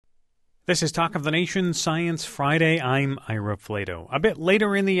This is Talk of the Nation Science Friday. I'm Ira Flato. A bit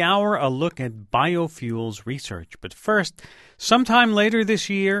later in the hour, a look at biofuels research. But first, sometime later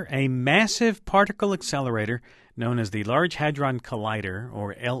this year, a massive particle accelerator known as the Large Hadron Collider,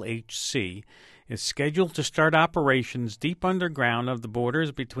 or LHC, is scheduled to start operations deep underground of the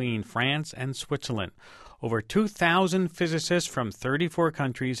borders between France and Switzerland. Over 2,000 physicists from 34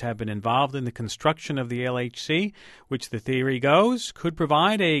 countries have been involved in the construction of the LHC, which, the theory goes, could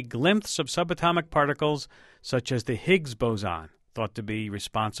provide a glimpse of subatomic particles such as the Higgs boson, thought to be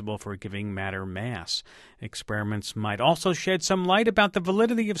responsible for giving matter mass. Experiments might also shed some light about the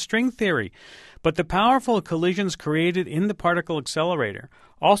validity of string theory, but the powerful collisions created in the particle accelerator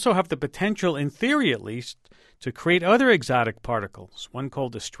also have the potential, in theory at least, to create other exotic particles, one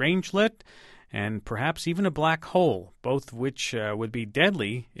called a strangelet, and perhaps even a black hole, both of which would be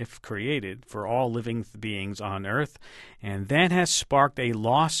deadly if created for all living beings on Earth. And that has sparked a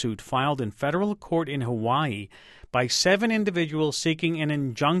lawsuit filed in federal court in Hawaii by 7 individuals seeking an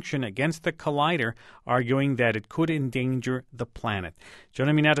injunction against the collider, arguing that it could endanger the planet.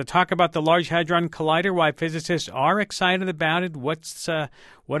 Joining me now to talk about the Large Hadron Collider, why physicists are excited about it, what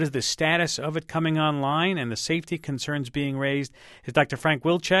is the status of it coming online, and the safety concerns being raised, is Dr. Frank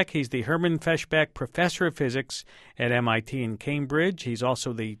Wilczek. He's the Herman Feshbach Professor of Physics at MIT in Cambridge. He's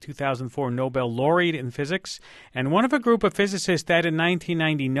also the 2004 Nobel Laureate in Physics, and one of a group of physicists that in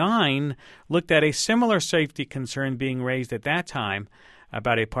 1999 looked at a similar safety concern being raised at that time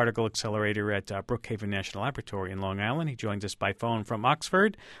about a particle accelerator at Brookhaven National Laboratory in Long Island. He joins us by phone from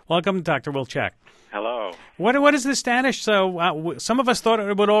Oxford. Welcome, Dr. Wilczek. Hello. What is the status? So some of us thought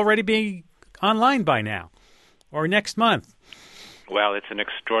it would already be online by now or next month. Well, it's an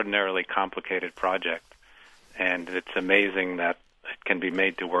extraordinarily complicated project, and it's amazing that it can be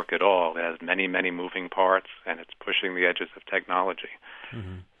made to work at all. It has many, many moving parts, and it's pushing the edges of technology.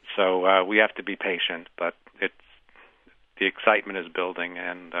 Mm-hmm. So we have to be patient, but the excitement is building,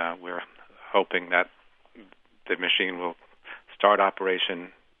 and we're hoping that the machine will start operation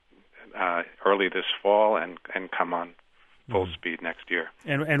early this fall and come on full speed next year.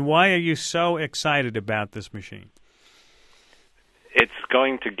 And why are you so excited about this machine? It's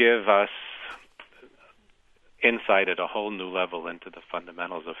going to give us insight at a whole new level into the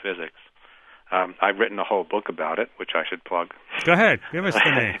fundamentals of physics. I've written a whole book about it, which I should plug. Go ahead. Give us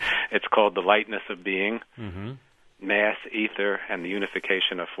the name. It's called The Lightness of Being. Mm-hmm. Mass, Ether, and the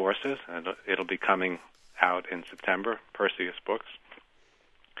Unification of Forces, and it'll be coming out in September, Perseus Books.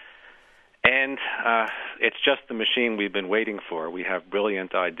 And it's just the machine we've been waiting for. We have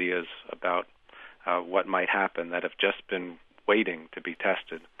brilliant ideas about what might happen that have just been waiting to be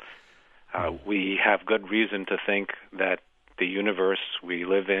tested. We have good reason to think that the universe we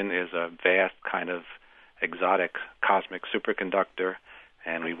live in is a vast kind of exotic cosmic superconductor,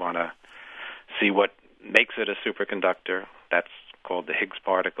 and we want to see what makes it a superconductor. That's called the Higgs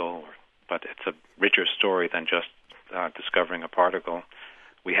particle, but it's a richer story than just discovering a particle.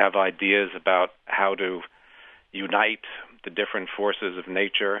 We have ideas about how to unite the different forces of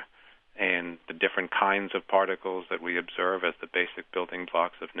nature and the different kinds of particles that we observe as the basic building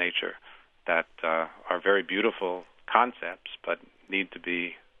blocks of nature that are very beautiful concepts but need to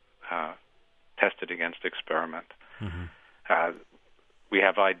be tested against experiment. Mm-hmm. We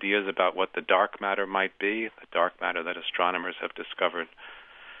have ideas about what the dark matter might be. The dark matter that astronomers have discovered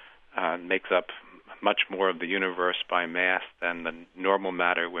makes up much more of the universe by mass than the normal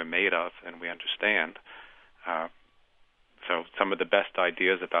matter we're made of and we understand. So some of the best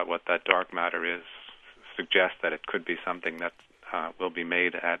ideas about what that dark matter is suggest that it could be something that will be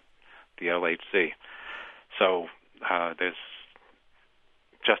made at the LHC. So there's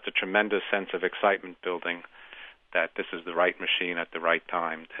just a tremendous sense of excitement building that this is the right machine at the right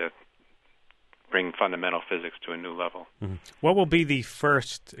time to bring fundamental physics to a new level. Mm-hmm. What will be the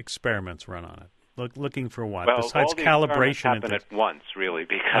first experiments run on it? Looking for what? Well, besides all the calibration, experiments happen at once, really,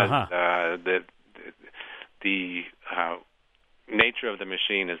 because the nature of the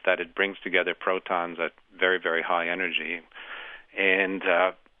machine is that it brings together protons at very, very high energy, and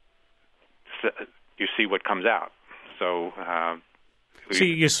you see what comes out. So. So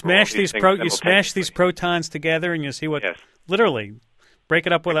you smash these protons together, and you see what literally break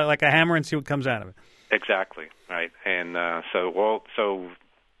it up with like a hammer and see what comes out of it. Exactly right, and so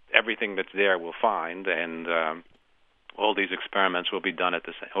everything that's there we'll find, and all these experiments will be done at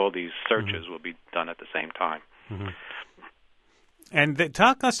the same. All these searches will be done at the same time. Mm-hmm. And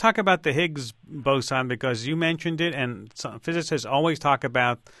let's talk about the Higgs boson, because you mentioned it, and physicists always talk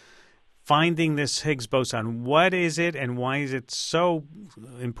about finding this Higgs boson. What is it, and why is it so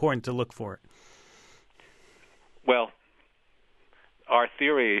important to look for it? Well, our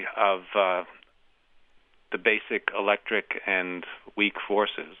theory of the basic electric and weak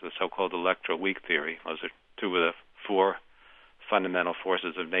forces, the so-called electroweak theory, those are two of the four fundamental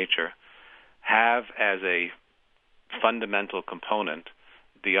forces of nature, have as a fundamental component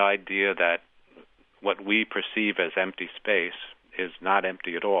the idea that what we perceive as empty space is not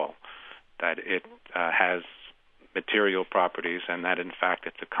empty at all, that it has material properties, and that in fact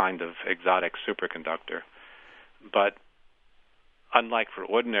it's a kind of exotic superconductor. But unlike for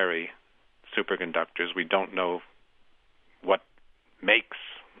ordinary superconductors, we don't know what makes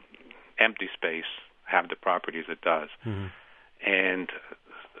empty space have the properties it does. Mm-hmm. And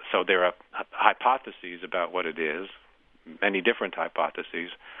so there are hypotheses about what it is, many different hypotheses.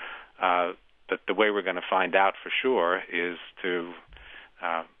 But the way we're going to find out for sure is to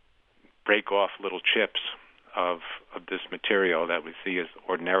break off little chips of this material that we see as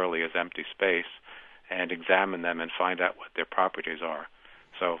ordinarily as empty space and examine them and find out what their properties are.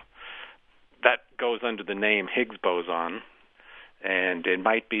 So that goes under the name Higgs boson, and it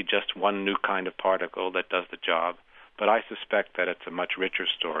might be just one new kind of particle that does the job, but I suspect that it's a much richer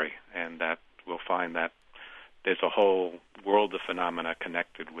story, and that we'll find that there's a whole world of phenomena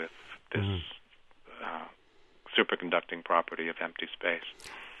connected with this superconducting property of empty space.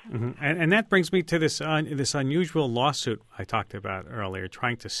 Mm-hmm. And that brings me to this unusual lawsuit I talked about earlier,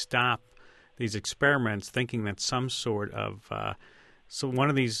 trying to stop these experiments, thinking that some sort of so one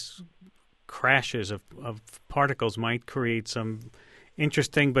of these crashes of particles might create some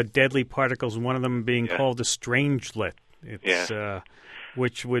interesting but deadly particles. One of them being called a strangelet. It's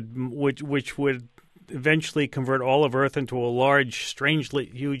which would eventually convert all of Earth into a large, strangely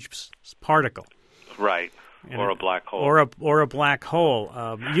huge particle. Right. Or a black hole. Or a black hole.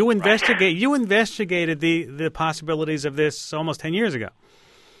 You investigated the possibilities of this almost 10 years ago.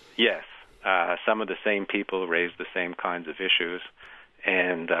 Yes. Some of the same people raised the same kinds of issues.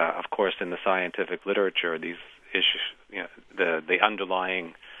 And, of course, in the scientific literature, these issues, the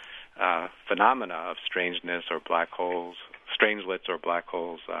underlying phenomena of strangeness or black holes, strangelets or black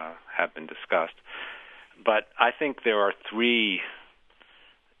holes have been discussed. But I think there are three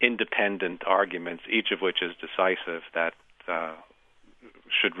independent arguments, each of which is decisive, that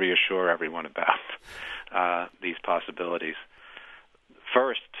should reassure everyone about these possibilities.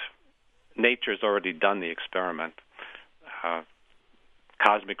 First, nature's already done the experiment.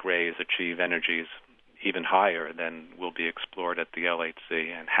 Cosmic rays achieve energies even higher than will be explored at the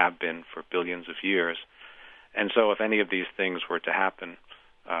LHC and have been for billions of years. And so if any of these things were to happen,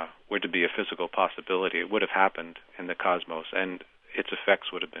 were to be a physical possibility, it would have happened in the cosmos, and its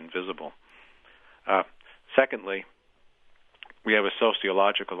effects would have been visible. Secondly, we have a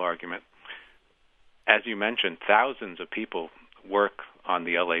sociological argument. As you mentioned, thousands of people work on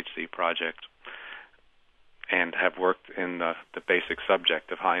the LHC project and have worked in the basic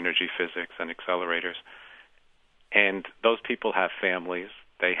subject of high-energy physics and accelerators. And those people have families.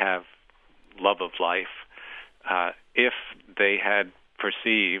 They have love of life. If they had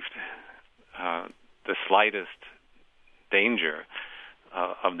perceived the slightest danger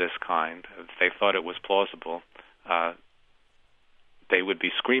of this kind, if they thought it was plausible, they would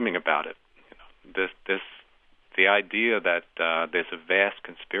be screaming about it. The idea that there's a vast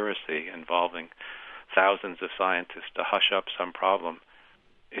conspiracy involving thousands of scientists to hush up some problem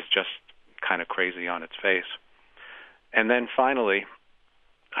is just kind of crazy on its face. And then finally,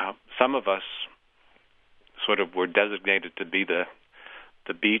 some of us sort of were designated to be the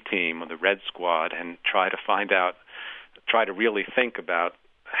B team or the red squad and try to really think about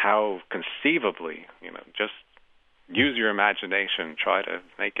how conceivably, just use your imagination, try to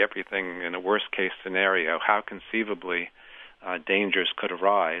make everything in a worst case scenario, how conceivably dangers could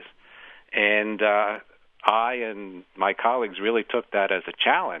arise. And I and my colleagues really took that as a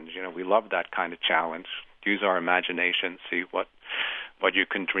challenge. We love that kind of challenge. Use our imagination, see what you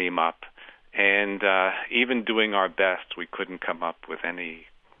can dream up. And even doing our best, we couldn't come up with any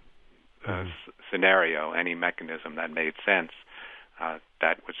scenario, any mechanism that made sense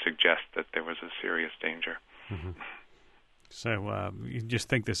that would suggest that there was a serious danger. Mm-hmm. So you just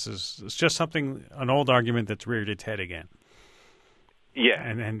think it's just an old argument that's reared its head again. Yeah,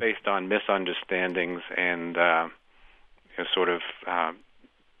 and based on misunderstandings and sort of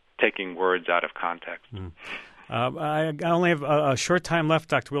taking words out of context. Mm. I only have a short time left,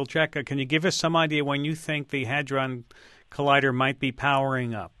 Dr. Wilczek. Can you give us some idea when you think the Hadron Collider might be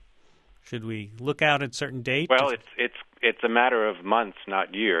powering up? Should we look out at certain dates? Well, it's a matter of months,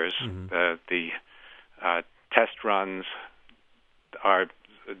 not years. Mm-hmm. The test runs are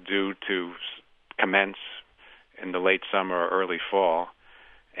due to commence in the late summer or early fall,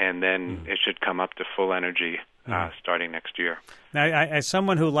 and then it should come up to full energy starting next year. Now, as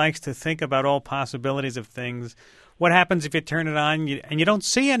someone who likes to think about all possibilities of things, what happens if you turn it on and you don't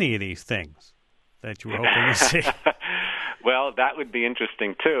see any of these things that you were hoping to see? Well, that would be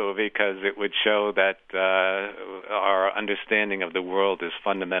interesting, too, because it would show that our understanding of the world is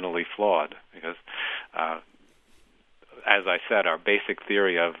fundamentally flawed. Because, as I said, our basic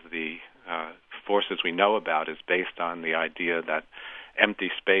theory of the forces we know about is based on the idea that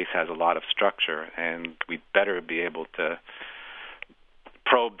empty space has a lot of structure, and we'd better be able to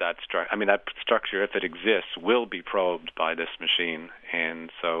probe that structure. I mean, that structure, if it exists, will be probed by this machine.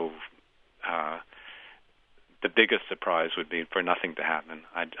 And so the biggest surprise would be for nothing to happen.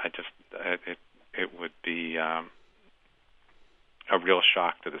 It would be a real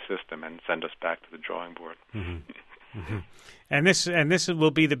shock to the system and send us back to the drawing board. Mm-hmm. Mm-hmm. And this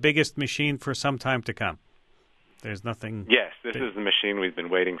will be the biggest machine for some time to come. There's nothing. Yes, this is the machine we've been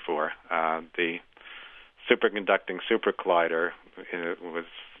waiting for. The superconducting super collider was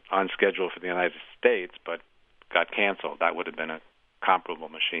on schedule for the United States, but got canceled. That would have been a comparable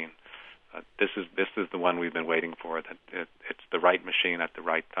machine. This is the one we've been waiting for. That it's the right machine at the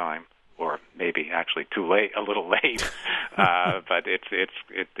right time, or maybe actually too late, a little late. But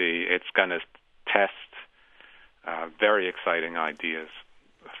it's going to test very exciting ideas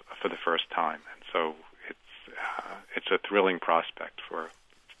for the first time, and so it's a thrilling prospect for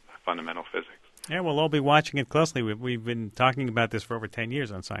fundamental physics. Yeah, we'll all be watching it closely. We've been talking about this for over 10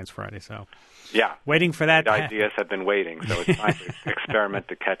 years on Science Friday, so yeah, waiting for that. The ideas have been waiting, so it's time to experiment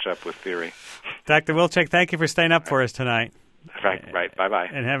to catch up with theory. Dr. Wilczek, thank you for staying up for us tonight. Right. Bye-bye.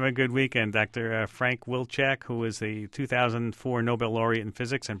 And have a good weekend. Dr. Frank Wilczek, who is the 2004 Nobel laureate in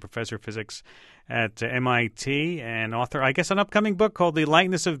physics and professor of physics at MIT and author, I guess, an upcoming book called The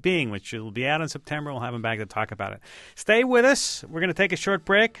Lightness of Being, which will be out in September. We'll have him back to talk about it. Stay with us. We're going to take a short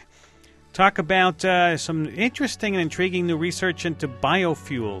break, talk about some interesting and intriguing new research into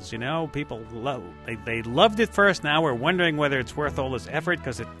biofuels. You know, people they loved it first. Now we're wondering whether it's worth all this effort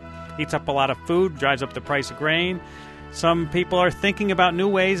because it eats up a lot of food, drives up the price of grain. Some people are thinking about new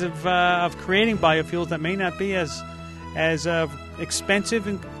ways of creating biofuels that may not be as expensive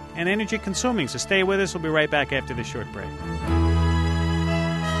and energy consuming. So stay with us. We'll be right back after this short break.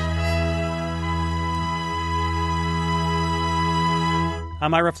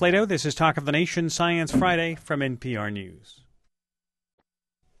 I'm Ira Flato. This is Talk of the Nation Science Friday from NPR News.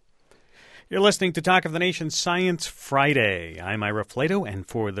 You're listening to Talk of the Nation Science Friday. I'm Ira Flato, and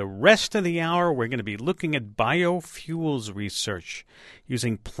for the rest of the hour, we're going to be looking at biofuels research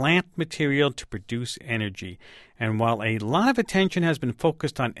using plant material to produce energy. And while a lot of attention has been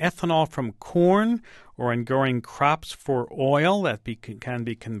focused on ethanol from corn or on growing crops for oil that can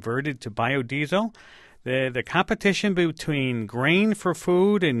be converted to biodiesel, the competition between grain for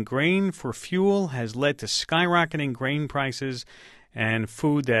food and grain for fuel has led to skyrocketing grain prices and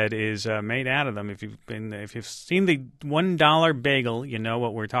food that is made out of them. If you've seen the $1 bagel, you know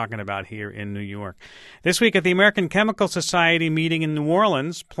what we're talking about here in New York. This week at the American Chemical Society meeting in New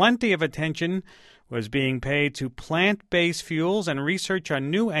Orleans, plenty of attention was being paid to plant-based fuels, and research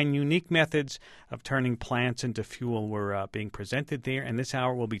on new and unique methods of turning plants into fuel were being presented there. And this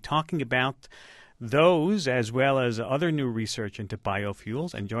hour we'll be talking about those as well as other new research into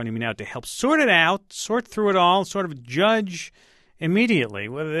biofuels. And joining me now to help sort through it all, sort of judge immediately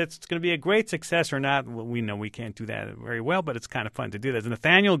whether it's going to be a great success or not. Well, we know we can't do that very well, but it's kind of fun to do that.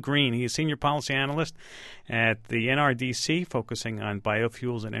 Nathaniel Green, he is Senior Policy Analyst at the NRDC, focusing on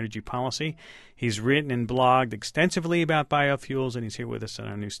biofuels and energy policy. He's written and blogged extensively about biofuels, and he's here with us in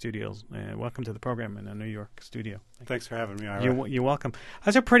our new studios. Welcome to the program in our New York studio. Thanks for having me, Ira. You're welcome.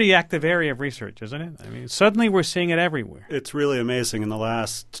 That's a pretty active area of research, isn't it? I mean, suddenly we're seeing it everywhere. It's really amazing. In the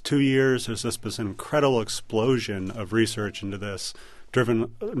last 2 years, there's just been an incredible explosion of research into this,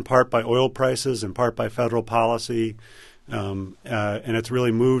 driven in part by oil prices, in part by federal policy, and it's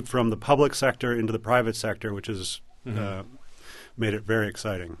really moved from the public sector into the private sector, which has made it very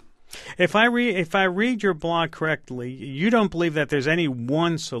exciting. If I read your blog correctly, you don't believe that there's any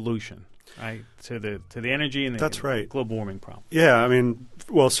one solution, right, to the energy and the global warming problem. Yeah, I mean,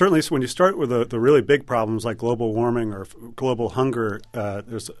 well, certainly when you start with the really big problems like global warming or global hunger,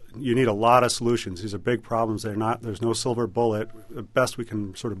 you need a lot of solutions. These are big problems. There's no silver bullet. At best, we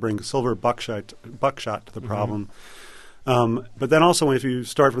can sort of bring silver buckshot to the problem. But then also, if you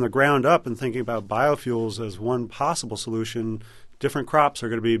start from the ground up and thinking about biofuels as one possible solution different crops are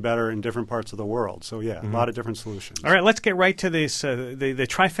going to be better in different parts of the world. So, a lot of different solutions. All right, let's get right to this, the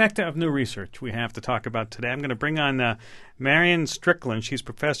trifecta of new research we have to talk about today. I'm going to bring on Marion Strickland. She's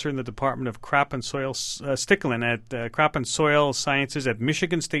professor in the Department of Crop and Soil at Crop and Soil Sciences at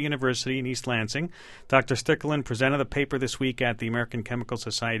Michigan State University in East Lansing. Dr. Strickland presented a paper this week at the American Chemical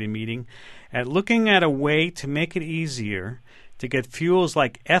Society meeting looking at a way to make it easier to get fuels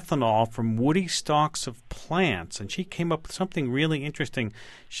like ethanol from woody stalks of plants. And she came up with something really interesting.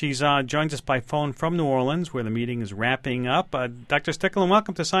 She's joined us by phone from New Orleans, where the meeting is wrapping up. Dr. Strickland,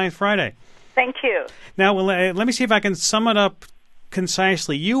 welcome to Science Friday. Thank you. Now, let me see if I can sum it up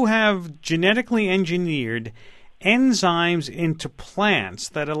concisely. You have genetically engineered enzymes into plants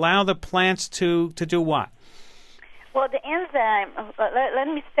that allow the plants to do what? Well, the enzyme, let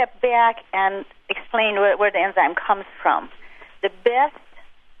me step back and explain where the enzyme comes from. The best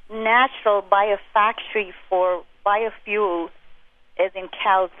natural biofactory for biofuel is in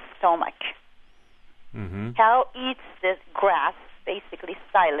cow's stomach. Mm-hmm. Cow eats this grass, basically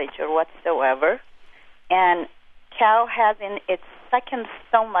silage or whatsoever, and cow has in its second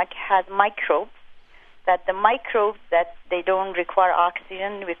stomach has microbes, that the microbes that they don't require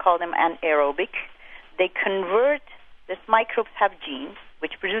oxygen, we call them anaerobic. They convert, these microbes have genes,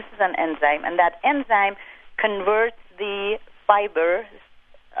 which produces an enzyme, and that enzyme converts the fiber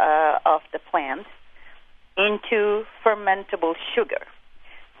of the plant into fermentable sugar.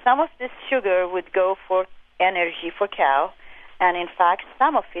 Some of this sugar would go for energy for cow, and in fact,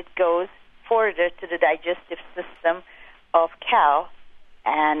 some of it goes further to the digestive system of cow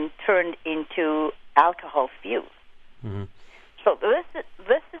and turned into alcohol fuel. Mm-hmm. So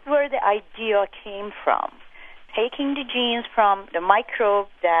this is where the idea came from, taking the genes from the microbe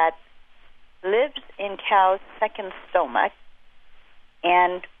that lives in cow's second stomach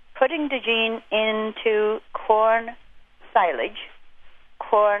and putting the gene into corn silage,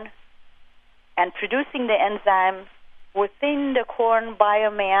 and producing the enzyme within the corn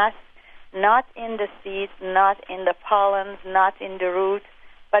biomass, not in the seeds, not in the pollens, not in the roots,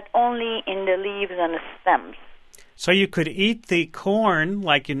 but only in the leaves and the stems. So you could eat the corn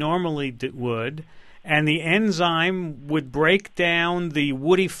like you normally would, and the enzyme would break down the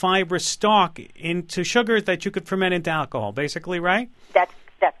woody fibrous stalk into sugars that you could ferment into alcohol, basically, right?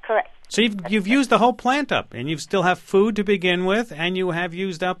 That's correct. So you've used the whole plant up, and you still have food to begin with, and you have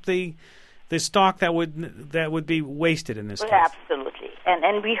used up the stock that would be wasted in this case. Absolutely.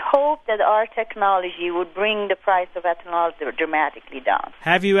 And we hope that our technology would bring the price of ethanol dramatically down.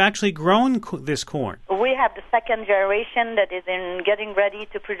 Have you actually grown this corn? We have the second generation that is in getting ready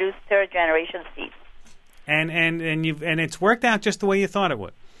to produce third generation seeds. And it's worked out just the way you thought it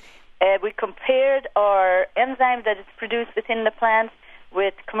would. We compared our enzyme that is produced within the plants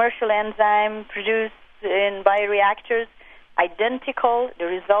with commercial enzyme produced in bioreactors. Identical. The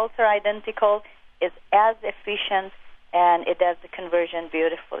results are identical. It's as efficient, and it does the conversion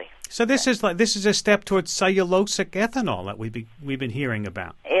beautifully. So this is a step towards cellulosic ethanol that we've been hearing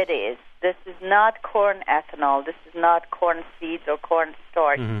about. It is. This is not corn ethanol. This is not corn seeds or corn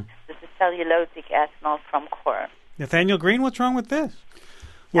starch. Mm-hmm. This is cellulosic ethanol from corn. Nathaniel Green, what's wrong with this?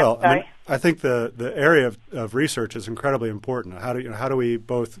 Well, I think the area of research is incredibly important. How do we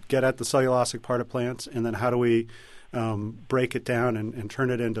both get at the cellulosic part of plants, and then how do we break it down and turn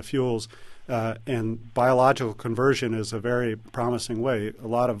it into fuels? And biological conversion is a very promising way. A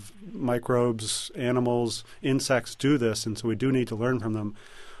lot of microbes, animals, insects do this, and so we do need to learn from them.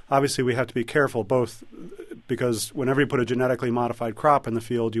 Obviously, we have to be careful, both because whenever you put a genetically modified crop in the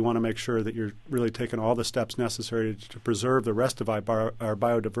field, you want to make sure that you're really taking all the steps necessary to preserve the rest of our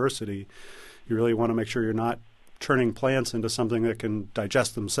biodiversity. You really want to make sure you're not turning plants into something that can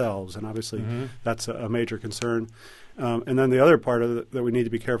digest themselves, and obviously that's a major concern. And then the other part of it that we need to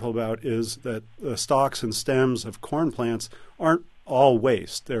be careful about is that the stalks and stems of corn plants aren't all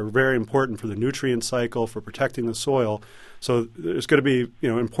waste. They're very important for the nutrient cycle, for protecting the soil. So there's going to be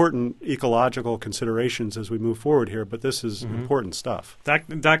important ecological considerations as we move forward here, but this is important stuff.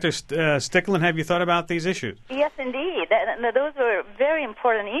 Dr. Strickland, have you thought about these issues? Yes, indeed. Those are very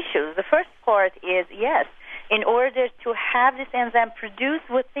important issues. The first part is, yes, in order to have this enzyme produced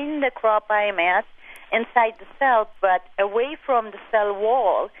within the crop biomass inside the cell, but away from the cell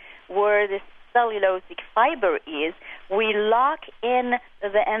wall where the cellulosic fiber is, we lock in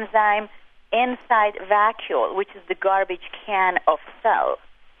the enzyme inside vacuole, which is the garbage can of cell.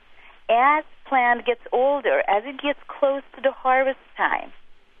 As plant gets older, as it gets close to the harvest time,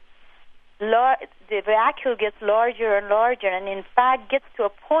 the vacuole gets larger and larger, and in fact gets to a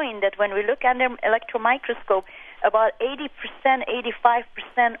point that when we look under electron microscope, about 80%,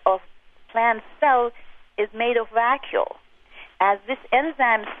 85% of plant cell is made of vacuole. as this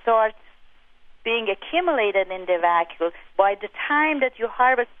enzyme starts being accumulated in the vacuole, by the time that you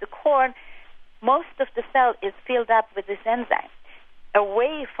harvest the corn, most of the cell is filled up with this enzyme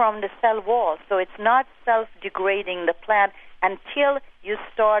away from the cell wall. So it's not self-degrading the plant until you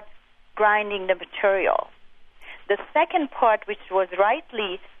start grinding the material. The second part, which was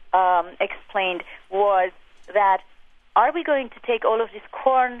rightly explained, was that are we going to take all of this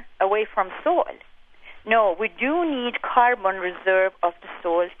corn away from soil? No, we do need carbon reserve of the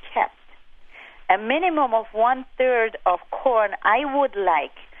soil kept. A minimum of 1/3 of corn I would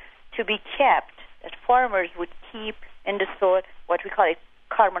like to be kept, that farmers would keep in the soil, what we call it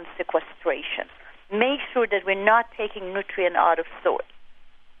carbon sequestration. Make sure that we're not taking nutrient out of soil.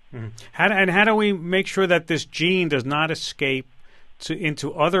 Mm-hmm. How do we make sure that this gene does not escape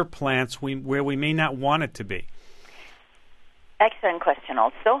into other plants where we may not want it to be? Excellent question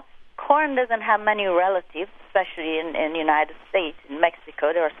also. Corn doesn't have many relatives, especially in the United States. In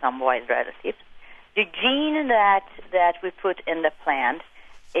Mexico, there are some wide relatives. The gene that we put in the plant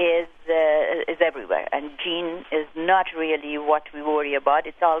is everywhere, and gene is not really what we worry about.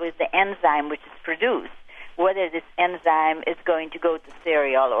 It's always the enzyme which is produced, whether this enzyme is going to go to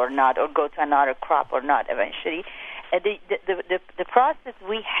cereal or not, or go to another crop or not eventually. The process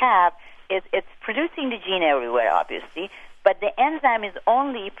we have is it's producing the gene everywhere, obviously, but the enzyme is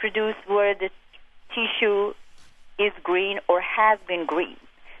only produced where the tissue is green or has been green,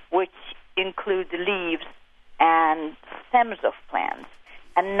 which include the leaves and stems of plants,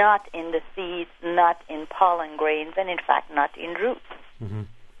 and not in the seeds, not in pollen grains, and in fact not in roots. Mm-hmm.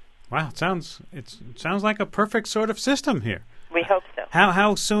 Wow, it sounds like a perfect sort of system here. We hope so.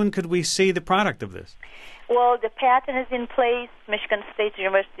 How soon could we see the product of this? Well, the patent is in place. Michigan State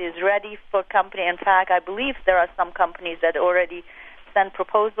University is ready for company. In fact, I believe there are some companies that already sent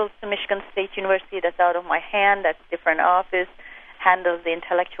proposals to Michigan State University. That's out of my hand. That's different office. Handles the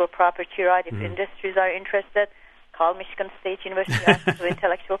intellectual property right. If industries are interested, call Michigan State University Office of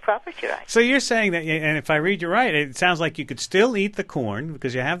Intellectual Property Rights. So you're saying that, and if I read you right, it sounds like you could still eat the corn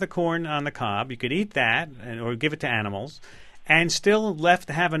because you have the corn on the cob. You could eat that or give it to animals, and still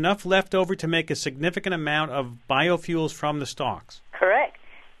have enough left over to make a significant amount of biofuels from the stalks. Correct.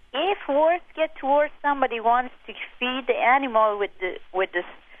 If worse gets worse, somebody wants to feed the animal with the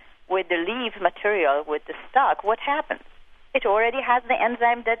leaf material, with the stalk, what happens? It already has the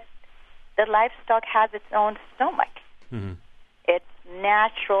enzyme that the livestock has its own stomach. Mm-hmm. It's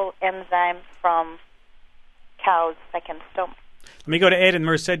natural enzyme from cow's second stomach. Let me go to Ed in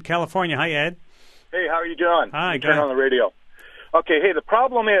Merced, California. Hi, Ed. Hey, how are you doing? Hi, turn on the radio. Okay, hey, the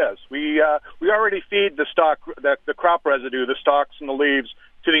problem is we already feed the stock, the crop residue, the stalks and the leaves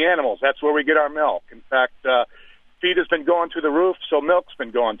to the animals. That's where we get our milk. In fact, feed has been going through the roof, so milk's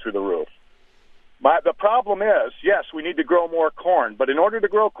been going through the roof. The problem is, yes, we need to grow more corn, but in order to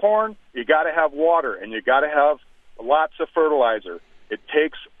grow corn, you got to have water and you got to have lots of fertilizer. It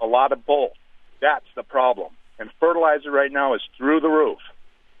takes a lot of both. That's the problem. And fertilizer right now is through the roof.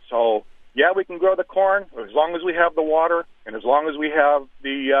 So, yeah, we can grow the corn as long as we have the water and as long as we have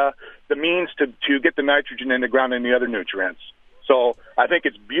the means to get the nitrogen in the ground and the other nutrients. So I think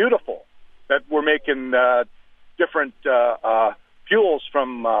it's beautiful that we're making different fuels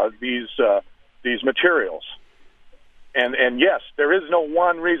from these materials. And yes, there is no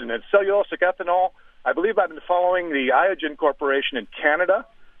one reason. It's cellulosic ethanol. I believe I've been following the Iogen Corporation in Canada.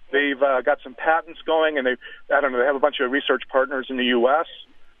 They've got some patents going, and they have a bunch of research partners in the U.S.,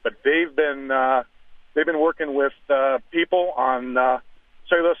 but they've been working with people on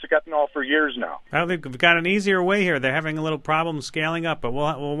cellulosic ethanol for years now. Well, they've got an easier way here. They're having a little problem scaling up, but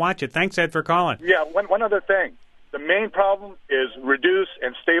we'll watch it. Thanks, Ed, for calling. Yeah, one other thing. The main problem is reduce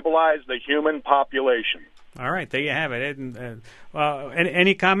and stabilize the human population. All right, there you have it.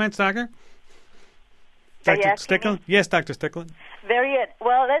 Any comments, Doctor? Dr. Stickland? Yes, Dr. Stickland. Very good.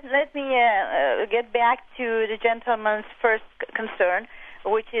 Well, let me get back to the gentleman's first concern,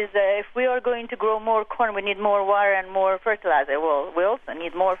 which is if we are going to grow more corn, we need more water and more fertilizer. Well, we also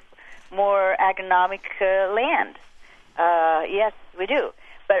need more agronomic land. Yes, we do.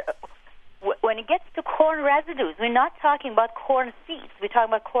 But when it gets to corn residues, we're not talking about corn seeds. We're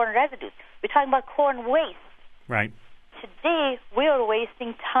talking about corn residues. We're talking about corn waste. Right. Today, we are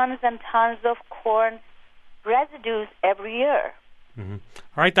wasting tons and tons of corn residues every year. Mm-hmm.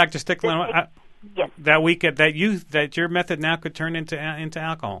 All right, Dr. Stickland. Yes. That your method now could turn into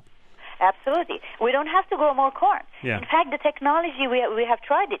alcohol. Absolutely. We don't have to grow more corn. Yeah. In fact, the technology we have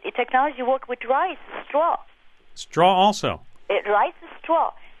tried it. The technology works with rice straw. Straw also. Rice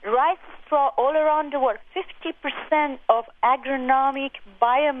straw. Rice straw all around the world. 50% of agronomic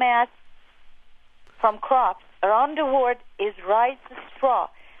biomass from crops around the world is rice straw.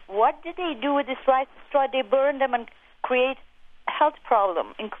 What did they do with this rice straw? They burn them and create health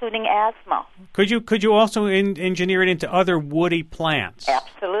problem, including asthma. Could you also engineer it into other woody plants?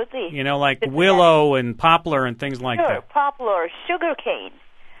 Absolutely. You know, like willow and poplar and things like sure, that. Poplar, sugarcane.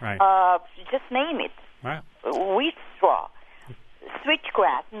 Right. Just name it. Right. Wheat straw,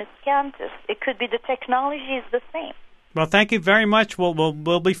 switchgrass, miscanthus. It could be the technology is the same. Well, thank you very much.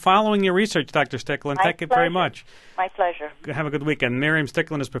 We'll be following your research, Dr. Sticklin. Thank you very much. My pleasure. Have a good weekend. Miriam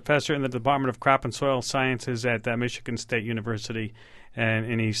Sticklin is professor in the Department of Crop and Soil Sciences at Michigan State University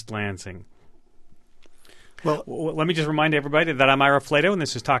in East Lansing. Well, let me just remind everybody that I'm Ira Flato, and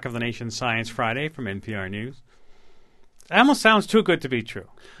this is Talk of the Nation Science Friday from NPR News. It almost sounds too good to be true.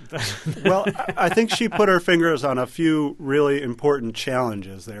 Well, I think she put her fingers on a few really important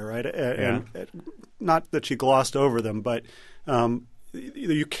challenges there, right? And not that she glossed over them, but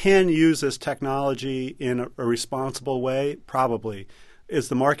you can use this technology in a responsible way, probably. Is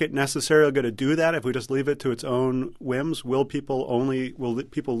the market necessarily going to do that if we just leave it to its own whims? Will people leave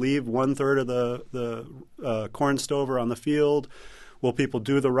 1/3 of the corn stover on the field? Will people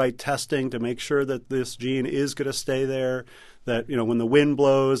do the right testing to make sure that this gene is going to stay there? That when the wind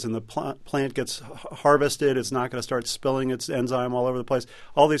blows and the plant gets harvested, it's not going to start spilling its enzyme all over the place.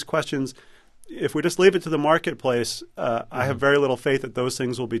 All these questions. If we just leave it to the marketplace, I have very little faith that those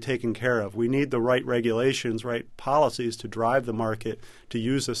things will be taken care of. We need the right regulations, right policies to drive the market to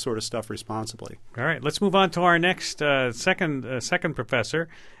use this sort of stuff responsibly. All right, let's move on to our next second professor,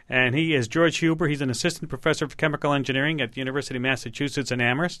 and he is George Huber. He's an assistant professor of chemical engineering at the University of Massachusetts in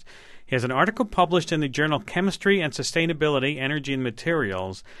Amherst. He has an article published in the journal Chemistry and Sustainability, Energy and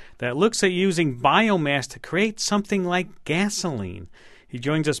Materials that looks at using biomass to create something like gasoline. He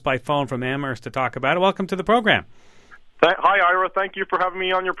joins us by phone from Amherst to talk about it. Welcome to the program. Hi, Ira. Thank you for having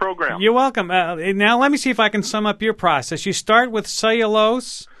me on your program. You're welcome. Now, let me see if I can sum up your process. You start with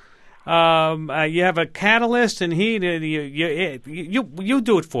cellulose. You have a catalyst and heat. You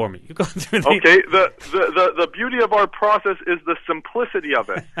do it for me. You go through Okay. The beauty of our process is the simplicity of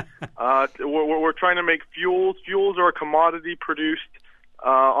it. We're trying to make fuels. Fuels are a commodity produced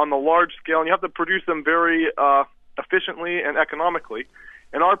on the large scale, and you have to produce them very efficiently and economically.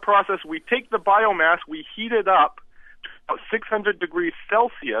 In our process, we take the biomass, we heat it up to about 600 degrees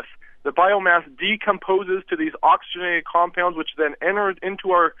Celsius. The biomass decomposes to these oxygenated compounds, which then enter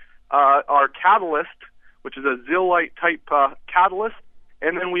into our catalyst, which is a zeolite type catalyst,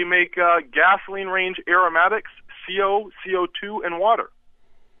 and then we make gasoline range aromatics, CO, CO2, and water.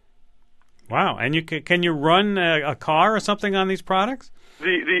 Wow! And can you run a car or something on these products?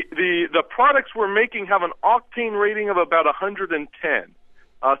 The products we're making have an octane rating of about 110.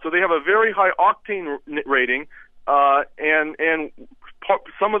 So they have a very high octane rating, and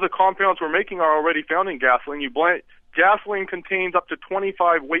some of the compounds we're making are already found in gasoline. Gasoline contains up to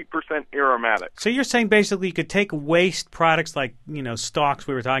 25% weight aromatics. So you're saying basically you could take waste products like stalks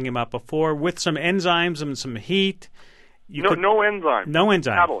we were talking about before with some enzymes and some heat. No enzyme. No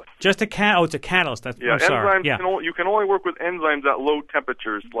enzyme. Catalyst. Just a it's a catalyst. I'm sorry. You can only work with enzymes at low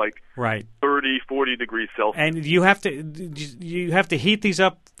temperatures, like 30, 40 degrees Celsius. And you have to heat these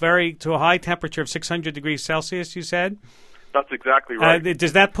up to a high temperature of 600 degrees Celsius. You said. That's exactly right.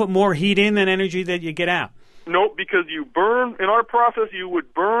 Does that put more heat in than energy that you get out? No, because you burn in our process. You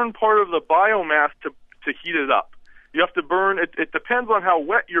would burn part of the biomass to heat it up. You have to burn. It depends on how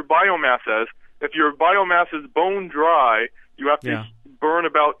wet your biomass is. If your biomass is bone dry, you have to burn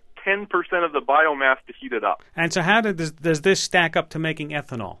about 10% of the biomass to heat it up. And so how does this stack up to making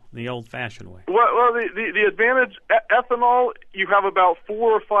ethanol the old-fashioned way? Well, the advantage, ethanol, you have about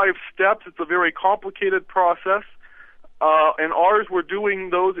 4 or 5 steps. It's a very complicated process. And ours, we're doing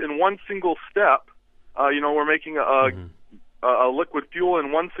those in one single step. We're making a liquid fuel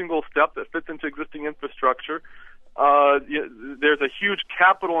in one single step that fits into existing infrastructure. There's a huge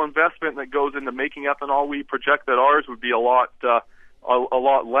capital investment that goes into making ethanol. We project that ours would be a lot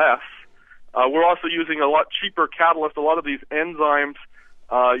less. We're also using a lot cheaper catalyst. A lot of these enzymes,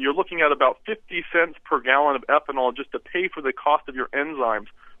 you're looking at about 50 cents per gallon of ethanol just to pay for the cost of your enzymes.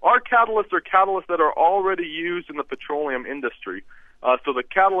 Our catalysts are catalysts that are already used in the petroleum industry. So the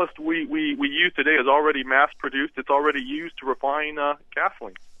catalyst we use today is already mass-produced. It's already used to refine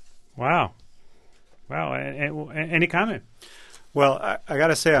gasoline. Wow. Any comment? Well, I got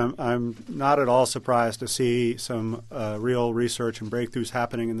to say I'm not at all surprised to see some real research and breakthroughs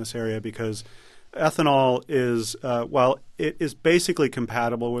happening in this area because ethanol is, while it is basically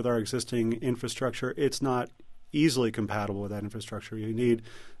compatible with our existing infrastructure, it's not easily compatible with that infrastructure. You need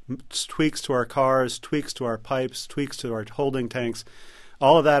tweaks to our cars, tweaks to our pipes, tweaks to our holding tanks.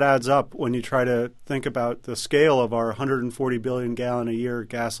 all of that adds up when you try to think about the scale of our 140 billion gallon a year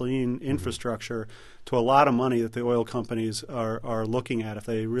gasoline infrastructure to a lot of money that the oil companies are looking at if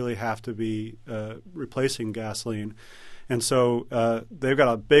they really have to be replacing gasoline. And so they've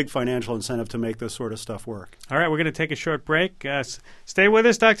got a big financial incentive to make this sort of stuff work. All right, we're going to take a short break. Stay with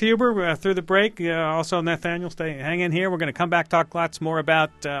us, Dr. Huber, through the break. Also, Nathaniel, hang in here. We're going to come back, talk lots more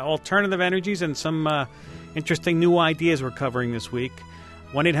about alternative energies and some interesting new ideas we're covering this week.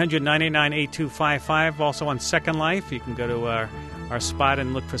 1-800-989-8255. Also on Second Life, you can go to our spot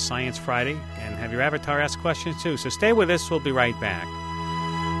and look for Science Friday and have your avatar ask questions, too. So stay with us. We'll be right back.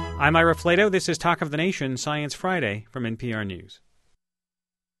 I'm Ira Flato. This is Talk of the Nation, Science Friday from NPR News.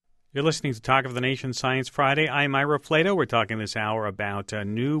 You're listening to Talk of the Nation, Science Friday. I'm Ira Flato. We're talking this hour about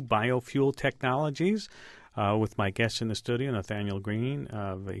new biofuel technologies with my guest in the studio, Nathaniel Green.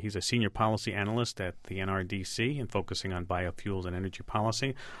 He's a senior policy analyst at the NRDC and focusing on biofuels and energy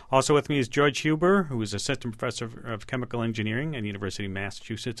policy. Also with me is George Huber, who is assistant professor of chemical engineering at University of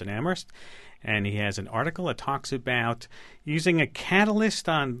Massachusetts in Amherst. And he has an article that talks about using a catalyst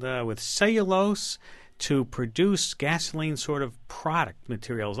with cellulose to produce gasoline sort of product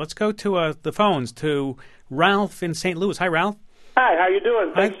materials. Let's go to the phones to Ralph in St. Louis. Hi, Ralph. Hi, how you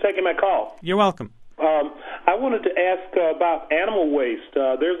doing? Thanks for taking my call. You're welcome. I wanted to ask about animal waste.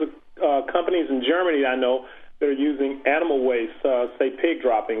 There's companies in Germany I know that are using animal waste, say pig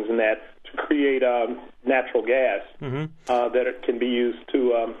droppings and that, to create natural gas that can be used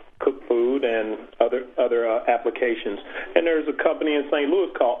to cook food and other applications. And there's a company in St. Louis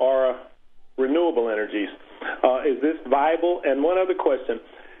called Aura Renewable Energies. Is this viable? And one other question.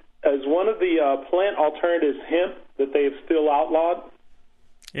 Is one of the plant alternatives hemp that they have still outlawed?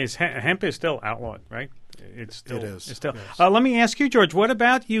 Hemp is still outlawed, right? It is. It's still. Yes. Let me ask you, George, what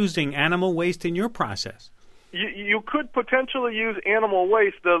about using animal waste in your process? You could potentially use animal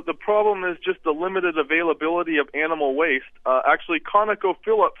waste. The problem is just the limited availability of animal waste. Actually,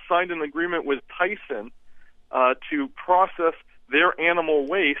 ConocoPhillips signed an agreement with Tyson to process their animal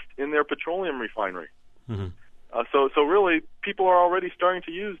waste in their petroleum refinery. Mm-hmm. So really, people are already starting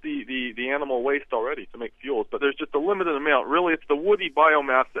to use the animal waste already to make fuels, but there's just a limited amount. Really, it's the woody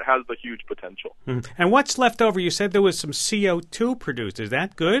biomass that has the huge potential. Mm-hmm. And what's left over? You said there was some CO2 produced. Is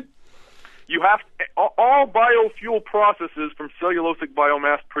that good? You have all biofuel processes from cellulosic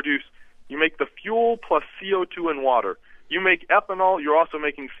biomass produce. You make the fuel plus CO2 and water. You make ethanol. You're also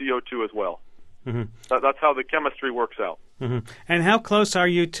making CO2 as well. Mm-hmm. That's how the chemistry works out. Mm-hmm. And how close are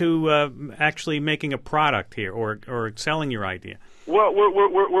you to actually making a product here or selling your idea? Well,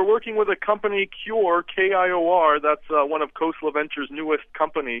 we're working with a company, Kior, K-I-O-R. That's one of Khosla Ventures' newest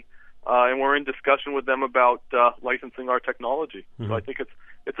company, and we're in discussion with them about licensing our technology. Mm-hmm. So I think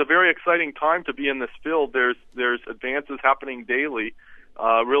it's a very exciting time to be in this field. There's advances happening daily.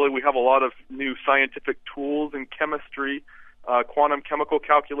 Really, we have a lot of new scientific tools in chemistry, quantum chemical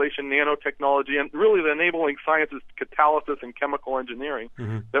calculation, nanotechnology, and really the enabling sciences, catalysis and chemical engineering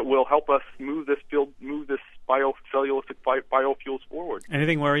that will help us move this cellulosic biofuels forward.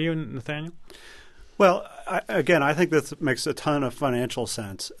 Anything worry you, Nathaniel? Well, I think this makes a ton of financial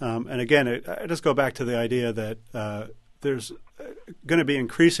sense. And again, I just go back to the idea that there's going to be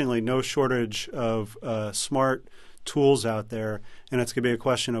increasingly no shortage of smart tools out there, and it's going to be a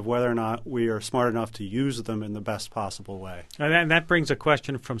question of whether or not we are smart enough to use them in the best possible way. And that brings a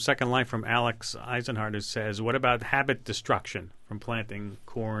question from Second Life from Alex Eisenhardt, who says, what about habit destruction from planting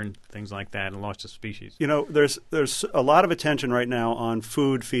corn, things like that, and loss of species? You know, there's a lot of attention right now on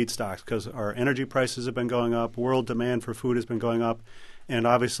food feedstocks because our energy prices have been going up, world demand for food has been going up, and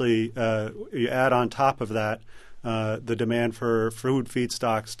obviously you add on top of that the demand for food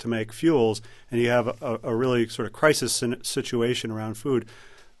feedstocks to make fuels, and you have a really sort of crisis situation around food.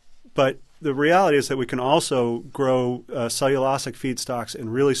 But the reality is that we can also grow cellulosic feedstocks in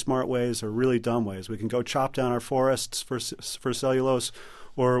really smart ways or really dumb ways. We can go chop down our forests for cellulose,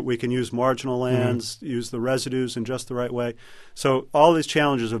 or we can use marginal lands, use the residues in just the right way. So all these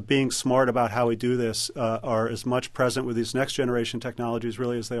challenges of being smart about how we do this are as much present with these next generation technologies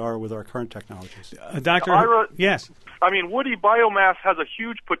really as they are with our current technologies. Dr. Ira, yes. I mean, woody biomass has a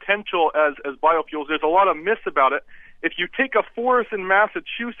huge potential as biofuels. There's a lot of myths about it. If you take a forest in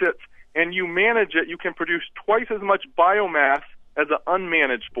Massachusetts and you manage it, you can produce twice as much biomass as an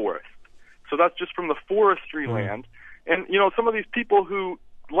unmanaged forest. So that's just from the forestry land. And, you know, some of these people who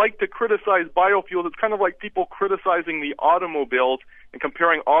like to criticize biofuels, it's kind of like people criticizing the automobiles and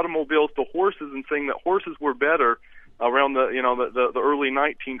comparing automobiles to horses and saying that horses were better around the early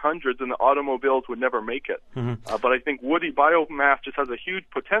 1900s and the automobiles would never make it. But I think woody biomass just has a huge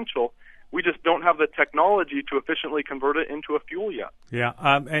potential. We just don't have the technology to efficiently convert it into a fuel yet. Yeah,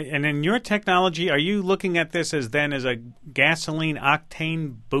 and in your technology, are you looking at this as a gasoline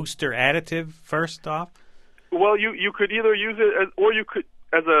octane booster additive first off? Well, you could either use it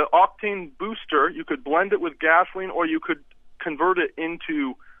as an octane booster. You could blend it with gasoline, or you could convert it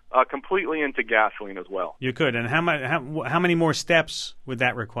into completely into gasoline as well. You could, and how many more steps would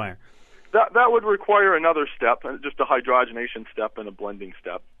that require? That would require another step, just a hydrogenation step and a blending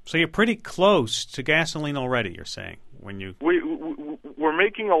step. So you're pretty close to gasoline already, you're saying, when you... We're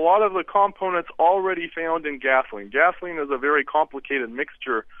making a lot of the components already found in gasoline. Gasoline is a very complicated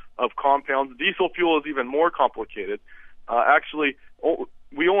mixture of compounds. Diesel fuel is even more complicated. Actually,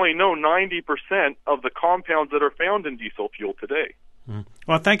 we only know 90% of the compounds that are found in diesel fuel today.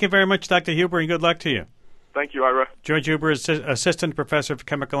 Well, thank you very much, Dr. Huber, and good luck to you. Thank you, Ira. George Huber is Assistant Professor of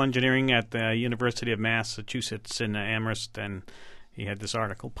Chemical Engineering at the University of Massachusetts in Amherst, and he had this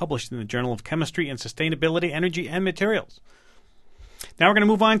article published in the Journal of Chemistry and Sustainability, Energy and Materials. Now we're going to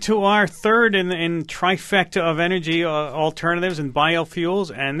move on to our third in trifecta of energy alternatives and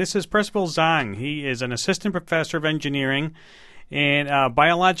biofuels, and this is Percival Zhang. He is an Assistant Professor of Engineering in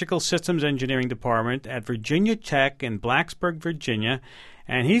Biological Systems Engineering Department at Virginia Tech in Blacksburg, Virginia.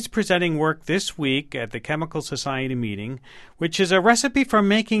 And he's presenting work this week at the Chemical Society meeting, which is a recipe for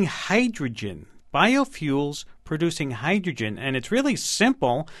making hydrogen, biofuels producing hydrogen. And it's really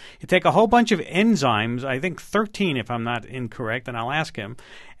simple. You take a whole bunch of enzymes, I think 13 if I'm not incorrect, and I'll ask him.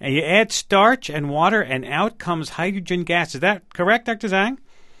 And you add starch and water, and out comes hydrogen gas. Is that correct, Dr. Zhang?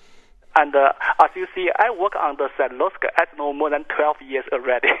 And as you see, I work on the cellulosic ethanol more than 12 years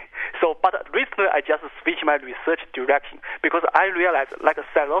already. But recently I just switched my research direction because I realized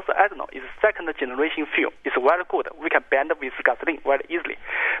cellulosic ethanol is a second-generation fuel. It's very good. We can blend with gasoline very easily.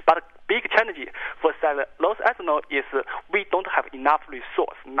 But big challenge for cellulosic ethanol is we don't have enough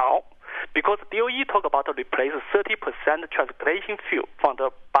resource now. Because DOE talk about to replace 30% transportation fuel from the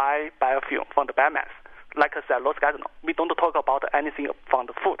biofuel, from the biomass, like cellulosic ethanol. We don't talk about anything from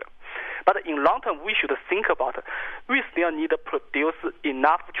the food. But in long term, we should think about we still need to produce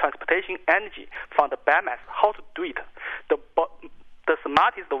enough transportation energy from the biomass. How to do it? The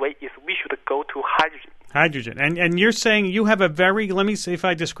smartest way is we should go to hydrogen. Hydrogen. And you're saying you have a very, let me see if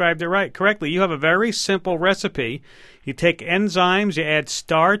I described it correctly. You have a very simple recipe. You take enzymes, you add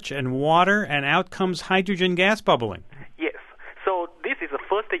starch and water, and out comes hydrogen gas bubbling. Yes. So this is the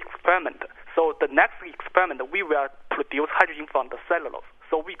first experiment. So the next experiment, we will produce hydrogen from the cellulose.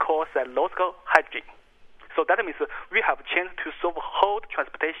 So we call cellulosic hydrogen. So that means we have a chance to solve whole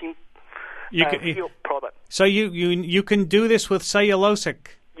transportation fuel problem. So you can do this with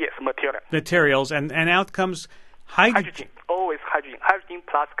cellulosic materials, and out comes hydrogen. Always hydrogen. Hydrogen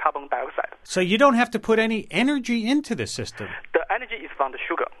plus carbon dioxide. So you don't have to put any energy into the system. The energy is from the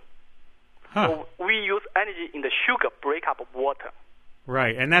sugar. Huh. So we use energy in the sugar break up water.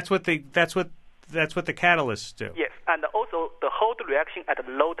 Right, and that's what the catalysts do. Yes, and also the whole reaction at a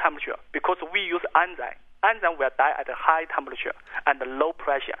low temperature because we use enzyme. Enzyme will die at a high temperature and low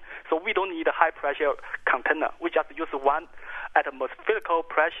pressure. So we don't need a high pressure container. We just use one atmospheric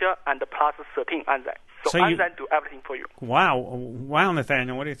pressure and plus 13 enzyme. So enzyme do everything for you. Wow,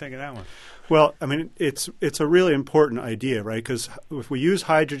 Nathaniel, what do you think of that one? Well, I mean, it's a really important idea, right? Because if we use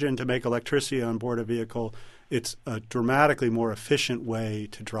hydrogen to make electricity on board a vehicle, it's a dramatically more efficient way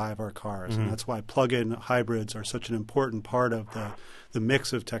to drive our cars. Mm-hmm. And that's why plug-in hybrids are such an important part of the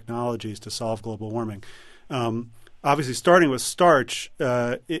mix of technologies to solve global warming. Obviously, starting with starch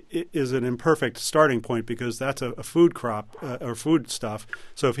it is an imperfect starting point because that's a food crop or food stuff.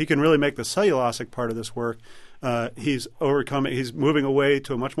 So if he can really make the cellulosic part of this work, he's moving away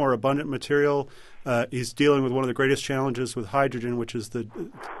to a much more abundant material. He's dealing with one of the greatest challenges with hydrogen, which is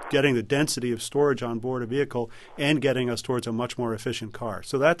getting the density of storage on board a vehicle and getting us towards a much more efficient car.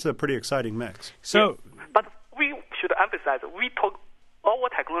 So that's a pretty exciting mix. So, but we should emphasize, we talk our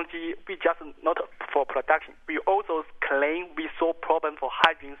technology, we just not for production. We also claim we solve problem for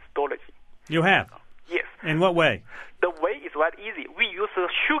hydrogen storage. You have? Yes. In what way? The way is very easy. We use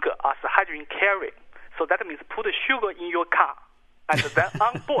sugar as a hydrogen carrier. So that means put sugar in your car and then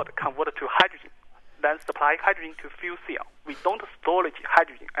on board convert to hydrogen. Then supply hydrogen to fuel cell. We don't storage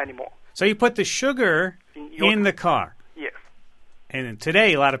hydrogen anymore. So you put the sugar in the car. Yes. And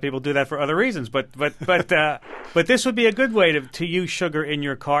today, a lot of people do that for other reasons. But this would be a good way to use sugar in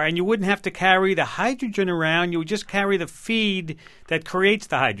your car, and you wouldn't have to carry the hydrogen around. You would just carry the feed that creates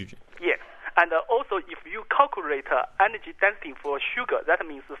the hydrogen. Yes. And also, if you calculate energy density for sugar, that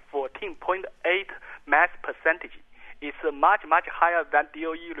means 14.8 mass percentage. It's much, much higher than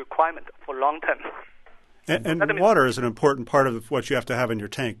DOE requirement for long term. And water is an important part of what you have to have in your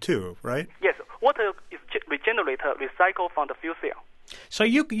tank too, right? Yes, water is regenerated, recycled from the fuel cell. So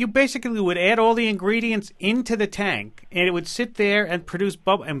you basically would add all the ingredients into the tank, and it would sit there and produce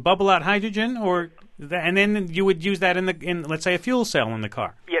bubble out hydrogen, and then you would use that in let's say a fuel cell in the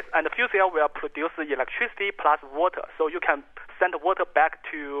car. Yes, and the fuel cell will produce electricity plus water, so you can send the water back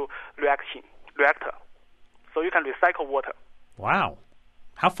to reactor, so you can recycle water. Wow,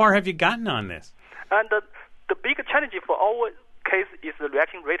 how far have you gotten on this? And the big challenge for our case is the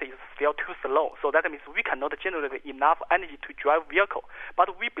reaction rate is still too slow. So that means we cannot generate enough energy to drive vehicle.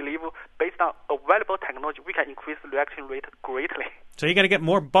 But we believe based on available technology, we can increase the reaction rate greatly. So you got to get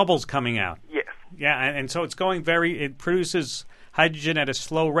more bubbles coming out. Yes. Yeah, and so it produces hydrogen at a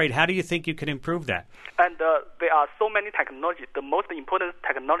slow rate. How do you think you can improve that? And there are so many technologies. The most important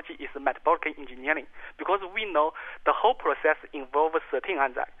technology is metabolic engineering, because we know the whole process involves certain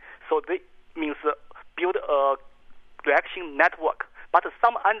enzymes. So they means build a reaction network, but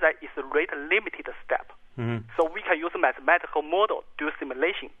some enzyme is a rate limited step. Mm-hmm. So we can use a mathematical model, do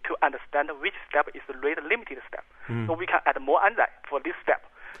simulation to understand which step is a rate limited step. Mm-hmm. So we can add more enzyme for this step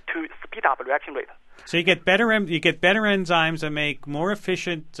to speed up reaction rate. So you get better enzymes that make more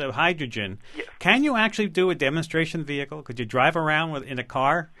efficient hydrogen. Yes. Can you actually do a demonstration vehicle? Could you drive around in a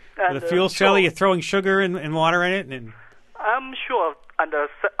car with a fuel cell? You're throwing sugar and water in it? I'm sure. And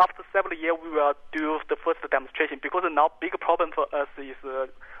after several years, we will do the first demonstration, because now big problem for us is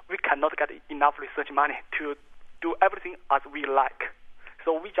we cannot get enough research money to do everything as we like.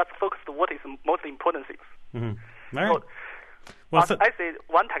 So we just focus on what is most important things. Mm-hmm. All right. So, I say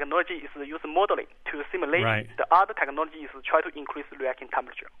one technology is use modeling to simulate. Right. The other technology is try to increase the reaction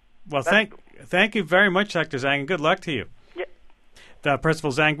temperature. Well, thank you very much, Dr. Zhang, and good luck to you.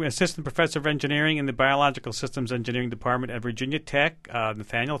 Percival Zhang, Assistant Professor of Engineering in the Biological Systems Engineering Department at Virginia Tech.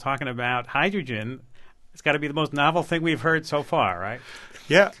 Nathaniel, talking about hydrogen. It's got to be the most novel thing we've heard so far, right?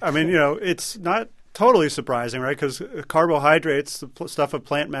 Yeah. I mean, it's not totally surprising, right? Because carbohydrates, the stuff of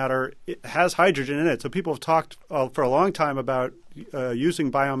plant matter, it has hydrogen in it. So people have talked for a long time about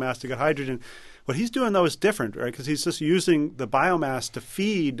using biomass to get hydrogen. What he's doing, though, is different, right? Because he's just using the biomass to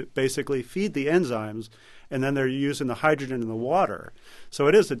feed the enzymes, and then they're using the hydrogen in the water. So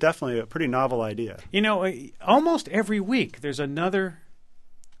it is definitely a pretty novel idea. Almost every week there's another.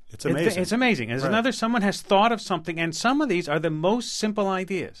 It's amazing. It's amazing. There's someone has thought of something, and some of these are the most simple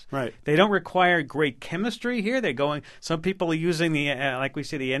ideas. Right. They don't require great chemistry here. Some people are using the like we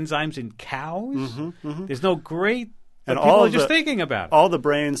say, the enzymes in cows. Mm-hmm, mm-hmm. There's no great. And people are just thinking about it. All the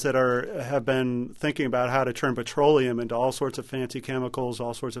brains that have been thinking about how to turn petroleum into all sorts of fancy chemicals,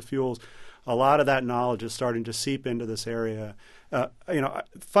 all sorts of fuels, a lot of that knowledge is starting to seep into this area.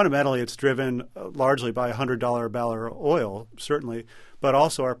 Fundamentally, it's driven largely by $100 a barrel oil, certainly, but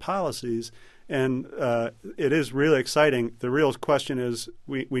also our policies. And it is really exciting. The real question is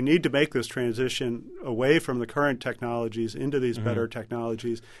we need to make this transition away from the current technologies into these better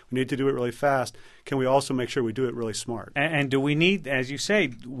technologies. We need to do it really fast. Can we also make sure we do it really smart? And do we need, as you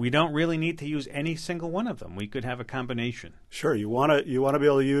say, we don't really need to use any single one of them. We could have a combination. Sure. You want to be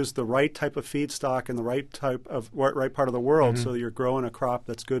able to use the right type of feedstock in the right part of the world, so that you're growing a crop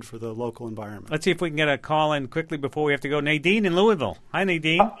that's good for the local environment. Let's see if we can get a call in quickly before we have to go. Nadine in Louisville. Hi,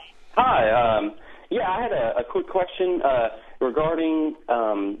 Nadine. Hi. I had a quick question regarding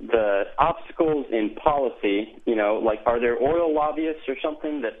the obstacles in policy. Like, are there oil lobbyists or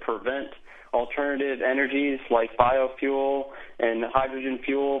something that prevent alternative energies like biofuel and hydrogen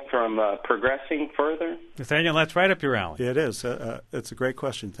fuel from progressing further? Nathaniel, that's right up your alley. Yeah, it is. It's a great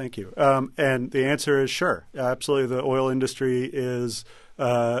question. Thank you. And the answer is sure. Absolutely. The oil industry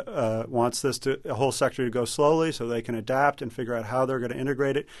wants the whole sector to go slowly so they can adapt and figure out how they're going to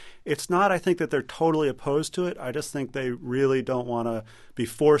integrate it. It's not, I think, that they're totally opposed to it. I just think they really don't want to be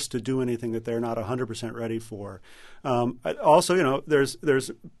forced to do anything that they're not 100% ready for. Also,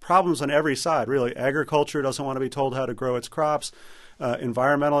 there's problems on every side, really. Agriculture doesn't want to be told how to grow its crops.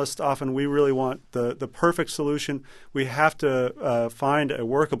 Environmentalists often, we really want the perfect solution. We have to find a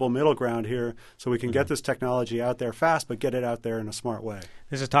workable middle ground here so we can get this technology out there fast, but get it out there in a smart way.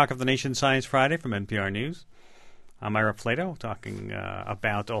 This is Talk of the Nation Science Friday from NPR News. I'm Ira Flato, talking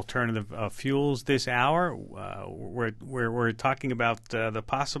about alternative fuels this hour. We're talking about the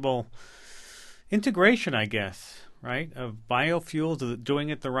possible integration, I guess, right, of biofuels, doing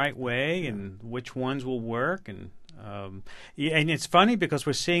it the right way, and which ones will work. And it's funny because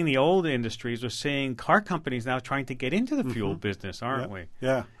we're seeing the old industries, we're seeing car companies now trying to get into the fuel business, aren't we?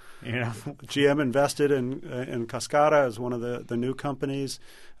 Yeah. GM invested in Cascada as one of the new companies.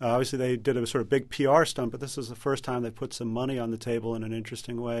 Obviously, they did a sort of big PR stunt, but this is the first time they put some money on the table in an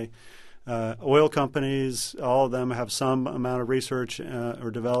interesting way. Oil companies, all of them have some amount of research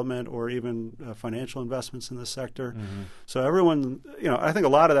or development or even financial investments in this sector. Mm-hmm. So everyone, I think a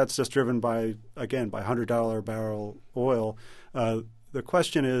lot of that's just driven by $100 a barrel oil. The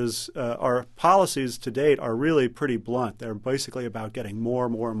question is, our policies to date are really pretty blunt. They're basically about getting more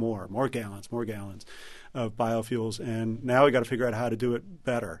gallons of biofuels, and now we got to figure out how to do it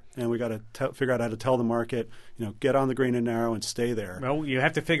better, and we got to figure out how to tell the market, get on the green and narrow and stay there. Well, you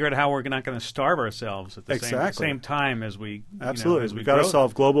have to figure out how we're not going to starve ourselves at the same time as we absolutely. We've got to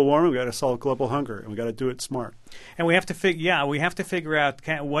solve global warming, we got to solve global hunger, and we got to do it smart. And we have to figure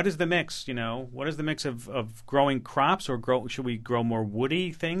out what is the mix. What is the mix of growing crops, or should we grow more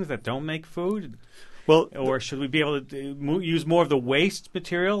woody things that don't make food? Well, or should we be able to use more of the waste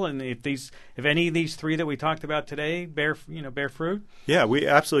material? And if any of these three that we talked about today bear fruit? Yeah, we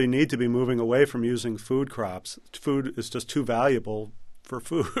absolutely need to be moving away from using food crops. Food is just too valuable for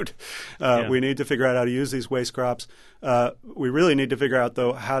food. We need to figure out how to use these waste crops. We really need to figure out,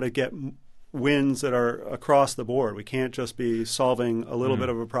 though, how to get wins that are across the board. We can't just be solving a little bit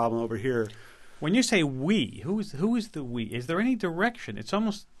of a problem over here. When you say we, who is the we? Is there any direction? It's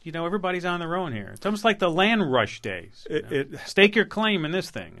almost, everybody's on their own here. It's almost like the land rush days. Stake your claim in this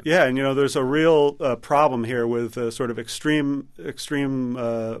thing. Yeah, and there's a real problem here with sort of extreme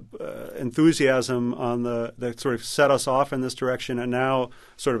enthusiasm on that sort of set us off in this direction, and now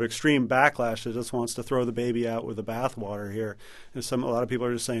sort of extreme backlash that just wants to throw the baby out with the bathwater here. And a lot of people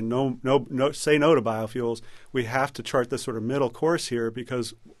are just saying no, say no to biofuels. We have to chart this sort of middle course here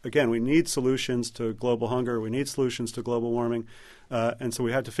because, again, we need solutions to global hunger. We need solutions to global warming. And so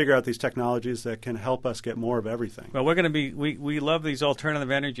we have to figure out these technologies that can help us get more of everything. Well, we're going to we love these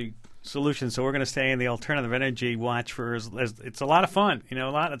alternative energy solutions, so we're going to stay in the alternative energy watch for as it's a lot of fun.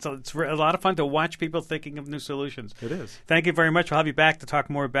 It's a lot of fun to watch people thinking of new solutions. It is. Thank you very much. We'll have you back to talk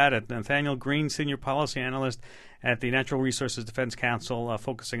more about it. Nathaniel Green, Senior Policy Analyst at the Natural Resources Defense Council,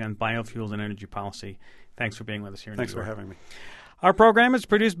 focusing on biofuels and energy policy. Thanks for being with us here in New York. Thanks for having me. Our program is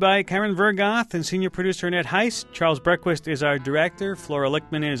produced by Karen Vergoth and senior producer Annette Heiss. Charles Berquist is our director. Flora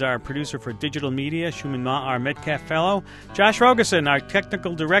Lichtman is our producer for digital media. Shuman Ma, our Metcalf Fellow. Josh Rogerson, our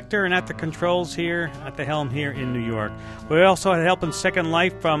technical director, and at the controls here, at the helm here in New York. We also had help in Second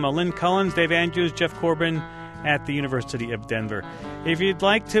Life from Lynn Cullins, Dave Andrews, Jeff Corbin at the University of Denver. If you'd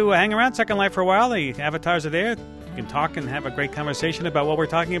like to hang around Second Life for a while, the avatars are there. You can talk and have a great conversation about what we're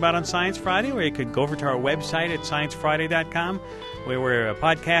talking about on Science Friday, or you could go over to our website at sciencefriday.com, where we're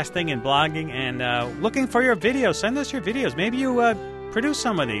podcasting and blogging and looking for your videos. Send us your videos. Maybe you produce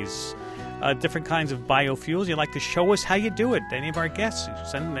some of these different kinds of biofuels. You'd like to show us how you do it. Any of our guests,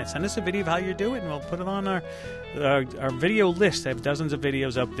 send us a video of how you do it, and we'll put it on our video list. I have dozens of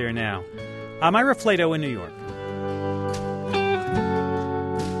videos up there now. I'm Ira Flato in New York.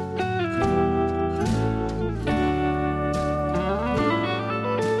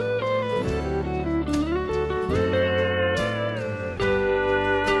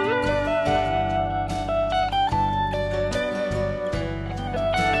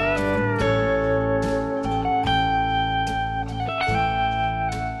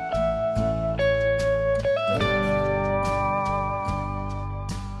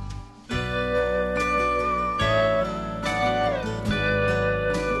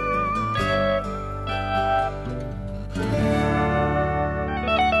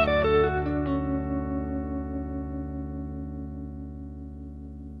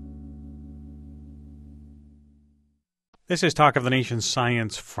 This is Talk of the Nation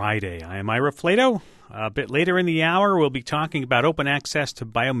Science Friday. I am Ira Flato. A bit later in the hour, we'll be talking about open access to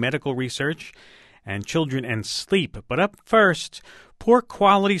biomedical research and children and sleep. But up first, poor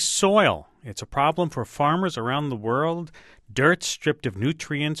quality soil. It's a problem for farmers around the world. Dirt stripped of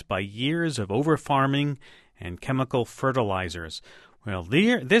nutrients by years of over-farming and chemical fertilizers. Well,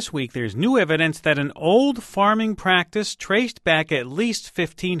 this week there's new evidence that an old farming practice traced back at least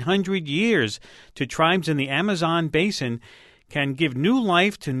 1,500 years to tribes in the Amazon basin can give new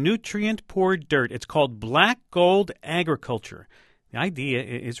life to nutrient-poor dirt. It's called black gold agriculture. The idea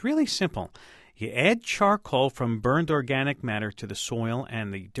is really simple. You add charcoal from burned organic matter to the soil,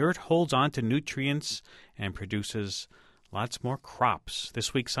 and the dirt holds on to nutrients and produces lots more crops.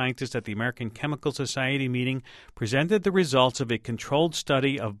 This week, scientists at the American Chemical Society meeting presented the results of a controlled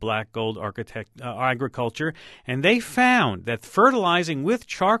study of black gold agriculture, and they found that fertilizing with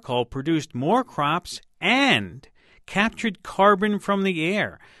charcoal produced more crops and captured carbon from the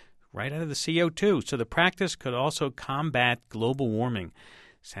air, right out of the CO2. So the practice could also combat global warming.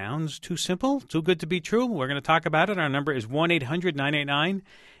 Sounds too simple? Too good to be true? We're going to talk about it. Our number is 1-800-989-8255,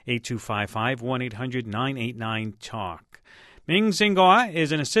 1-800-989-TALK. Ming Xinghua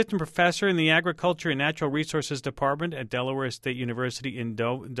is an assistant professor in the Agriculture and Natural Resources Department at Delaware State University in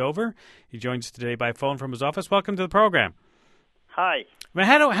Dover. He joins us today by phone from his office. Welcome to the program. Hi.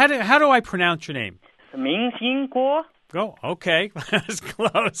 How do I pronounce your name? Ming Xinghua. Oh, okay. That's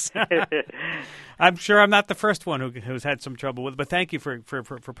close. I'm sure I'm not the first one who's had some trouble with it, but thank you for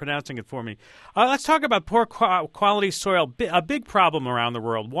pronouncing it for me. Let's talk about poor quality soil, a big problem around the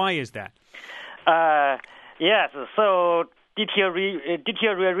world. Why is that? Yes, so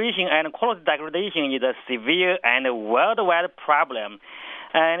deterioration and quality degradation is a severe and worldwide problem,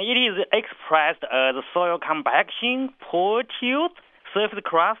 and it is expressed as soil compaction, poor tilth, surface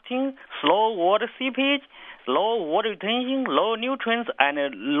crusting, slow water seepage, low water retention, low nutrients, and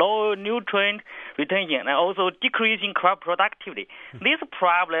low nutrient retention, and also decreasing crop productivity. This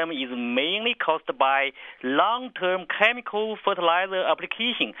problem is mainly caused by long-term chemical fertilizer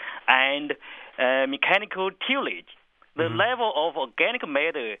application and mechanical tillage. The level of organic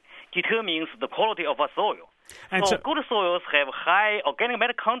matter determines the quality of a soil. And so good soils have high organic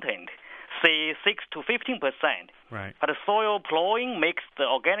matter content, say 6 to 15%. Right. But soil plowing makes the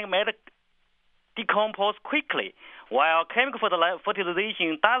organic matter decompose quickly, while chemical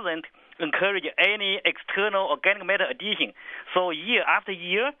fertilization doesn't encourage any external organic matter addition. So year after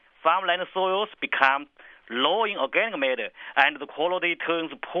year, farmland soils become low in organic matter, and the quality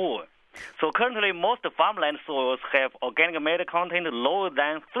turns poor. So currently, most farmland soils have organic matter content lower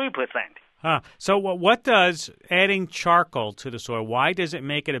than 3%. So what does adding charcoal to the soil, why does it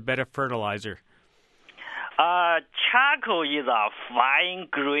make it a better fertilizer? Charcoal is a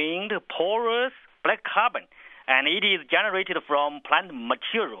fine-grained, porous black carbon, and it is generated from plant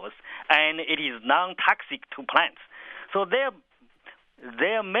materials, and it is non-toxic to plants. So there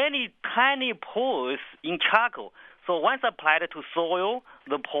are many tiny pores in charcoal. So once applied to soil,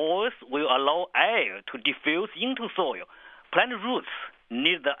 the pores will allow air to diffuse into soil. Plant roots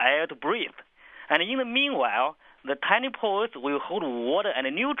need the air to breathe. And in the meanwhile, the tiny pores will hold water and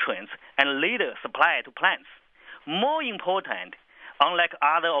nutrients and later supply to plants. More important, unlike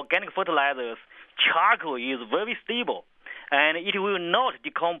other organic fertilizers, charcoal is very stable, and it will not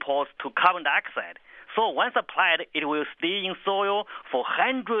decompose to carbon dioxide. So once applied, it will stay in soil for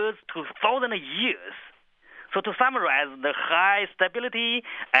hundreds to thousands of years. So to summarize, the high stability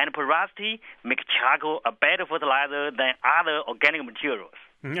and porosity make charcoal a better fertilizer than other organic materials.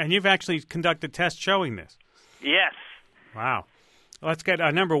 And you've actually conducted tests showing this? Yes. Wow. Let's get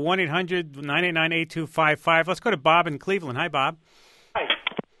number 1-800-989-8255. Let's go to Bob in Cleveland. Hi, Bob. Hi.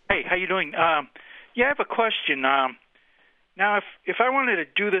 Hey, how you doing? I have a question. Now, if I wanted to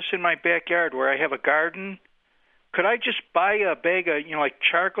do this in my backyard where I have a garden, could I just buy a bag of, like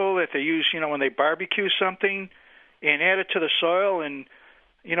charcoal that they use, when they barbecue something, and add it to the soil? And,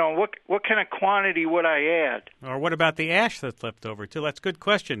 what kind of quantity would I add? Or what about the ash that's left over, too? That's a good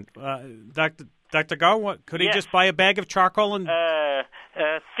question. Dr. Gao, could he just buy a bag of charcoal? And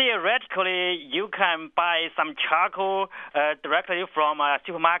theoretically, you can buy some charcoal directly from a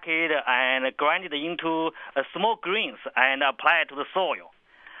supermarket and grind it into small grains and apply it to the soil.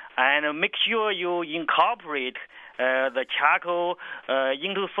 And make sure you incorporate the charcoal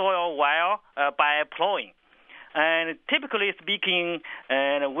into soil by plowing. And typically speaking,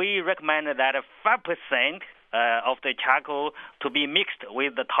 we recommend that 5% of the charcoal to be mixed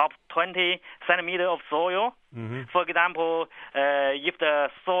with the top 20 centimeter of soil. Mm-hmm. For example, if the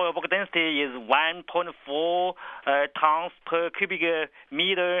soil bulk density is 1.4 tons per cubic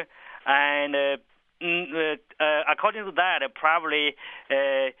meter, and according to that, probably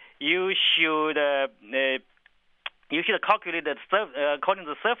you should calculate the according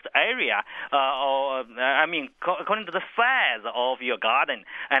to the surface area, according to the size of your garden,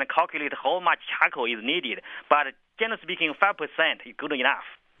 and calculate how much charcoal is needed. But generally speaking, 5% is good enough.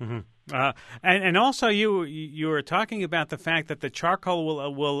 Mm-hmm. And also, you were talking about the fact that the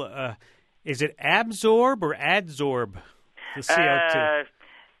charcoal will is it absorb or adsorb the CO2?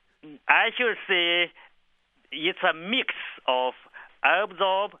 I should say it's a mix of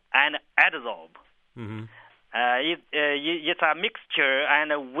absorb and adsorb. Mm-hmm. It's a mixture,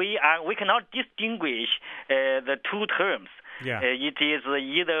 and we cannot distinguish the two terms. Yeah. It is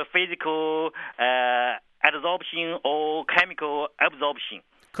either physical adsorption or chemical absorption.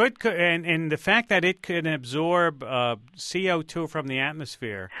 And the fact that it can absorb CO2 from the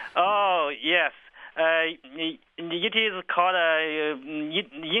atmosphere. Oh, yes. It is called,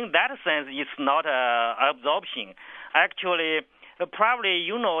 in that sense, it's not absorption. Actually, probably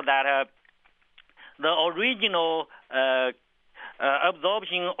you know that the original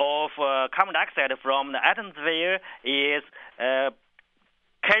absorption of carbon dioxide from the atmosphere is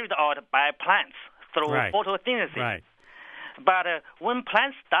carried out by plants through photosynthesis. Right. But when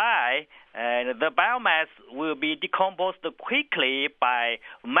plants die, the biomass will be decomposed quickly by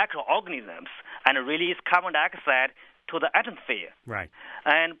microorganisms and release carbon dioxide to the atmosphere. Right.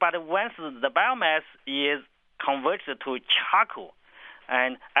 But once the biomass is converted to charcoal,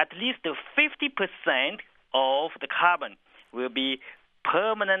 and at least 50% of the carbon will be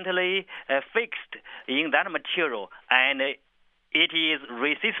permanently fixed in that material, and it is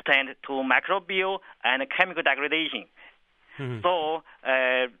resistant to microbial and chemical degradation. Mm-hmm. So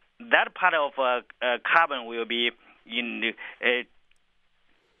that part of carbon will be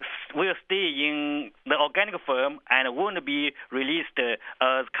will stay in the organic form and won't be released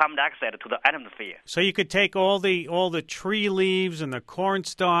as carbon dioxide to the atmosphere. So you could take all the tree leaves and the corn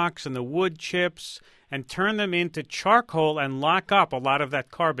stalks and the wood chips and turn them into charcoal and lock up a lot of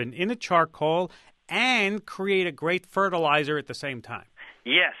that carbon in the charcoal and create a great fertilizer at the same time.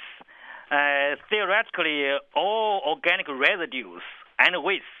 Yes. Theoretically, all organic residues and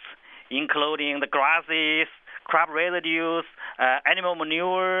wastes, including the grasses, crop residues, animal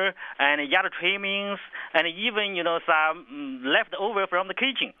manure, and yard trimmings, and even, some leftover from the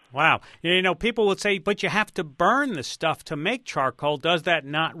kitchen. Wow. People would say, but you have to burn the stuff to make charcoal. Does that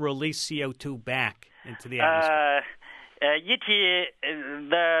not release CO2 back into the atmosphere?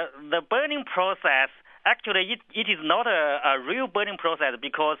 The burning process. Actually, it is not a real burning process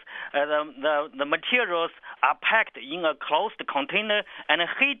because the materials are packed in a closed container and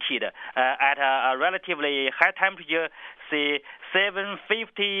heated at a relatively high temperature, say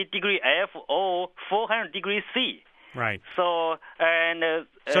 750 degrees F or 400 degrees C. Right. So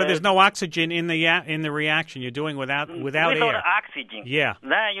so there's no oxygen in the reaction. You're doing without air. Without oxygen. Yeah.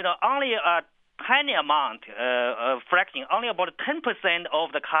 Then only a tiny amount of fraction, only about 10%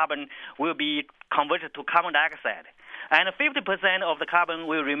 of the carbon will be converted to carbon dioxide, and 50% of the carbon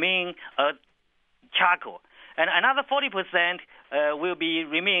will remain charcoal, and another 40% will be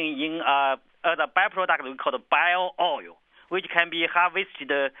remain in as a byproduct we call bio oil, which can be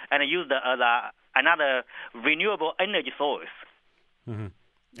harvested and used as another renewable energy source. Mm-hmm.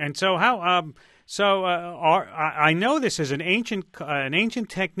 And so how? I know this is an ancient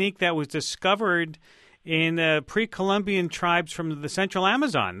technique that was discovered in pre-Columbian tribes from the central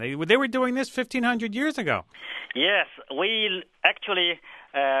Amazon. They were doing this 1,500 years ago. Yes, we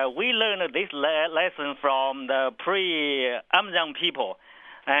learned this lesson from the pre-Amazon people,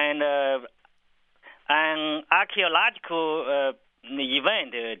 and an archaeological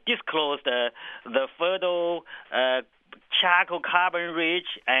event disclosed the fertile charcoal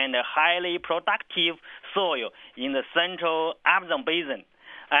carbon-rich and highly productive soil in the central Amazon basin.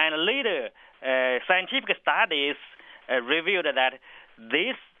 And later, scientific studies revealed that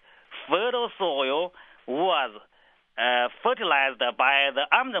this fertile soil was fertilized by the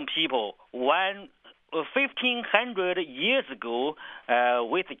Amazon people 1,500 years ago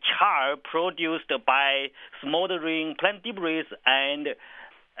with char produced by smoldering plant debris and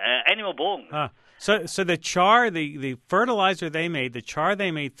animal bones. So the char, the fertilizer they made,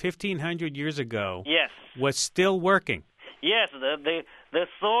 1,500 years ago, yes, was still working. Yes, the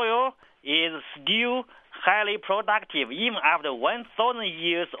soil is still highly productive even after 1,000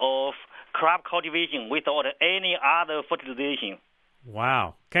 years of crop cultivation without any other fertilization.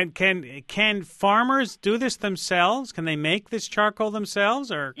 Wow. Can farmers do this themselves? Can they make this charcoal themselves?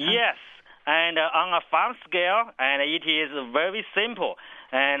 Yes, and on a farm scale, and it is very simple.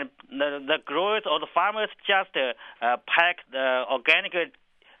 And the growers or the farmers just pack the organic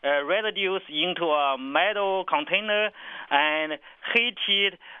residues into a metal container and heat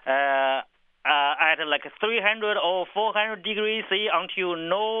it at like 300 or 400 degrees C until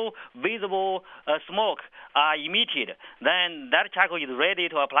no visible smoke are emitted. Then that charcoal is ready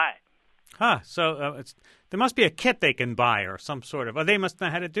to apply. So there must be a kit they can buy or some sort of. They must know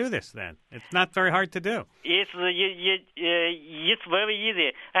how to do this then. It's not very hard to do. It's very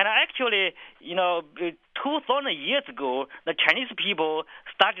easy. And actually, 2,000 years ago, the Chinese people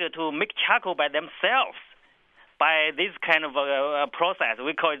started to make charcoal by themselves by this kind of process.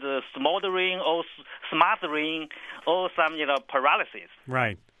 We call it smoldering or smothering or some paralysis.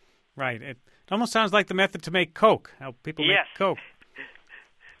 Right. It almost sounds like the method to make Coke, how people make Coke.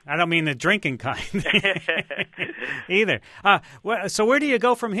 I don't mean the drinking kind either. So where do you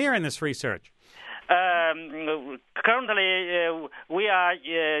go from here in this research? Currently, we are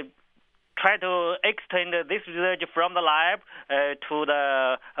trying to extend this research from the lab to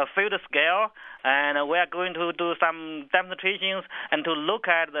the field scale, and we are going to do some demonstrations and to look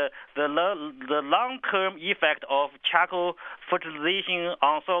at the long-term effect of charcoal fertilization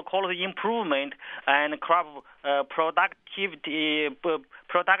on soil quality improvement and crop productivity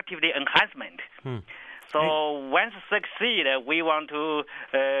enhancement. So once succeed, we want to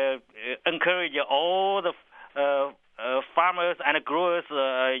encourage all the farmers and growers,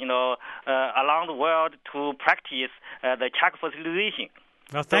 around the world to practice the check fertilization.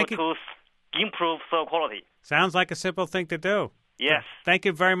 Well, thank you. To improve soil quality. Sounds like a simple thing to do. Yes. Thank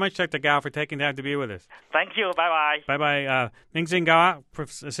you very much, Dr. Gao, for taking time to be with us. Thank you. Bye-bye. Bye-bye. Mingxin Gao,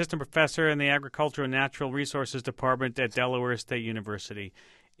 Assistant Professor in the Agricultural and Natural Resources Department at Delaware State University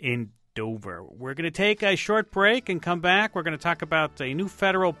in Dover. We're going to take a short break and come back. We're going to talk about a new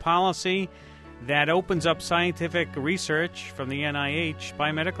federal policy that opens up scientific research from the NIH.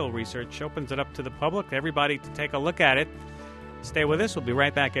 Biomedical research opens it up to the public, everybody to take a look at it. Stay with us. We'll be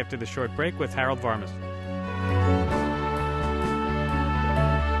right back after the short break with Harold Varmus.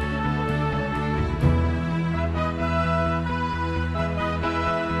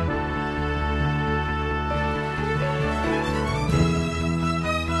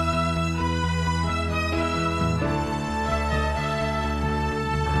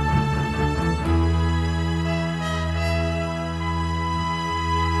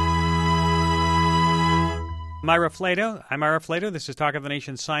 I'm Ira Flato. This is Talk of the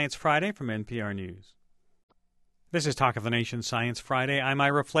Nation Science Friday from NPR News. This is Talk of the Nation Science Friday. I'm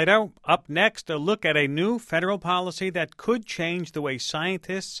Ira Flato. Up next, a look at a new federal policy that could change the way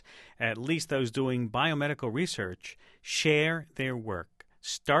scientists, at least those doing biomedical research, share their work.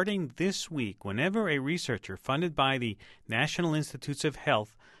 Starting this week, whenever a researcher funded by the National Institutes of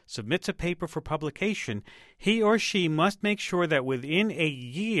Health submits a paper for publication, he or she must make sure that within a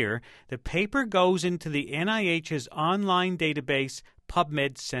year, the paper goes into the NIH's online database,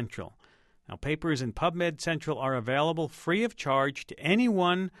 PubMed Central. Now, papers in PubMed Central are available free of charge to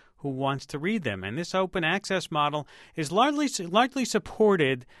anyone who wants to read them, and this open access model is largely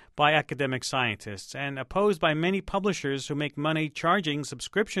supported by academic scientists and opposed by many publishers who make money charging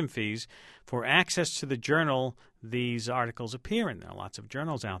subscription fees for access to the journal these articles appear in. There are lots of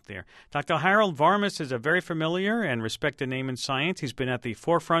journals out there. Dr. Harold Varmus is a very familiar and respected name in science. He's been at the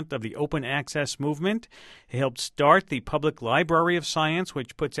forefront of the open access movement. He helped start the Public Library of Science,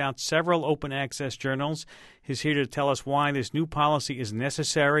 which puts out several open access journals. He's here to tell us why this new policy is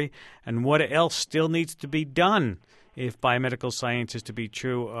necessary and what else still needs to be done if biomedical science is to be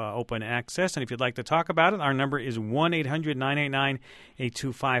true open access. And if you'd like to talk about it, our number is 1-800-989-8255,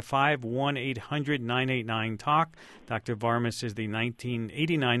 1-800-989-TALK. Dr. Varmus is the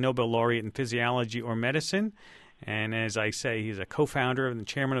 1989 Nobel laureate in physiology or medicine. And as I say, he's a co-founder and the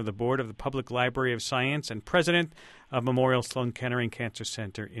chairman of the board of the Public Library of Science and president of Memorial Sloan Kettering Cancer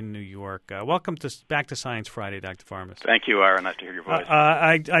Center in New York. Welcome back to Science Friday, Dr. Varmus. Thank you, Ira. Nice to hear your voice.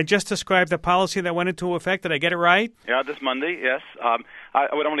 I just described the policy that went into effect. Did I get it right? Yeah, this Monday, yes. I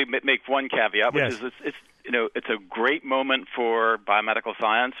would only make one caveat, which is it's a great moment for biomedical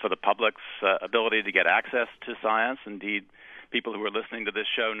science, for the public's ability to get access to science. Indeed, people who are listening to this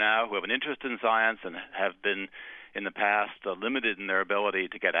show now who have an interest in science and have been in the past limited in their ability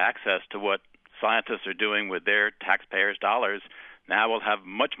to get access to what scientists are doing with their taxpayers' dollars now will have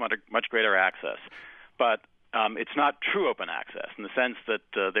much greater access. But it's not true open access in the sense that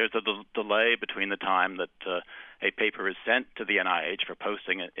there's a delay between the time that a paper is sent to the NIH for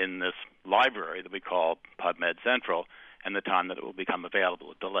posting it in this library that we call PubMed Central and the time that it will become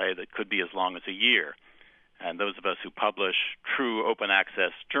available, a delay that could be as long as a year. And those of us who publish true open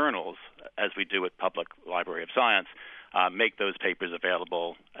access journals, as we do at Public Library of Science, make those papers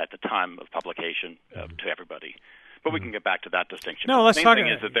available at the time of publication to everybody. But we can get back to that distinction. No, let's talk. The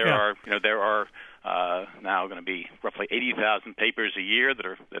main thing is that there are now going to be roughly 80,000 papers a year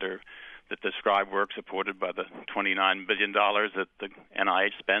that describe work supported by the $29 billion that the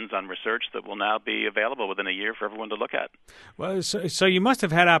NIH spends on research that will now be available within a year for everyone to look at. Well, so you must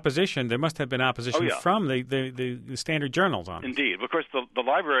have had opposition. There must have been opposition from the standard journals on it. Indeed. Of course, the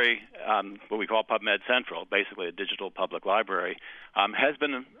library, what we call PubMed Central, basically a digital public library, has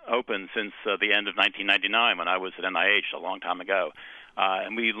been open since the end of 1999 when I was at NIH a long time ago.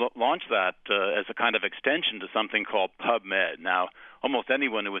 And we launched that as a kind of extension to something called PubMed. Now, almost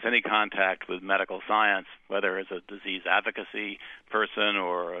anyone who has any contact with medical science, whether as a disease advocacy person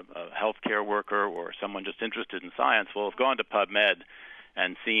or a healthcare worker or someone just interested in science, will have gone to PubMed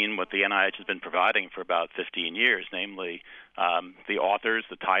and seen what the NIH has been providing for about 15 years, namely the authors,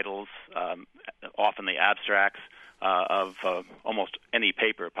 the titles, often the abstracts of almost any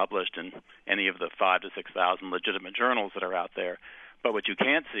paper published in any of the 5,000 to 6,000 legitimate journals that are out there. But what you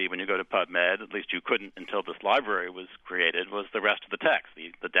can't see when you go to PubMed, at least you couldn't until this library was created, was the rest of the text,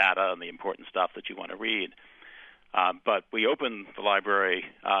 the data and the important stuff that you want to read. But we opened the library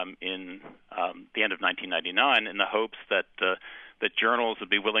in the end of 1999 in the hopes that that journals would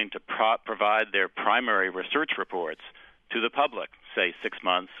be willing to provide their primary research reports to the public, say 6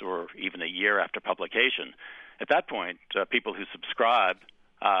 months or even a year after publication. At that point, people who subscribe,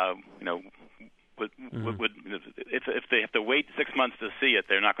 would if they have to wait 6 months to see it,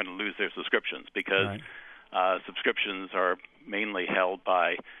 they're not going to lose their subscriptions because subscriptions are mainly held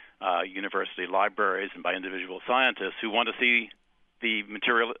by university libraries and by individual scientists who want to see the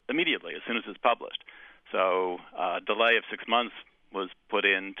material immediately as soon as it's published. So a delay of 6 months was put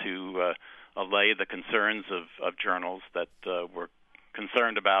in to allay the concerns of journals that were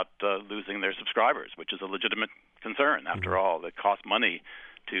concerned about losing their subscribers, which is a legitimate concern. After all, it costs money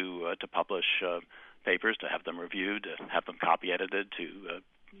to publish papers, to have them reviewed, to have them copy edited, to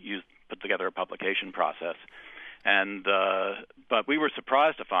put together a publication process. And but we were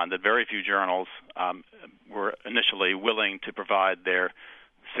surprised to find that very few journals were initially willing to provide their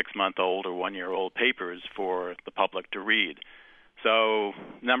 6-month-old or 1-year-old papers for the public to read. So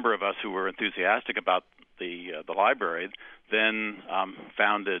a number of us who were enthusiastic about the library then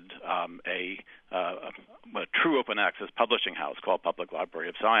founded a true open access publishing house called Public Library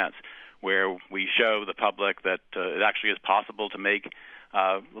of Science, where we show the public that it actually is possible to make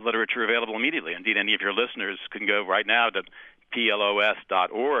literature available immediately. Indeed, any of your listeners can go right now to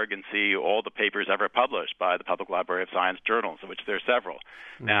plos.org and see all the papers ever published by the Public Library of Science journals, of which there are several.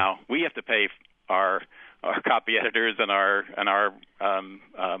 Now, we have to pay our copy editors and our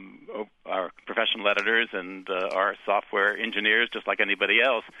professional editors and our software engineers, just like anybody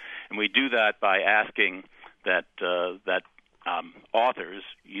else, and we do that by asking that authors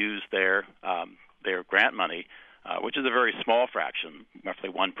use their grant money, which is a very small fraction, roughly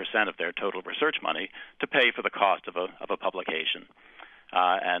 1% of their total research money, to pay for the cost of a publication,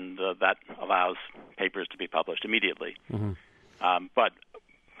 and that allows papers to be published immediately. But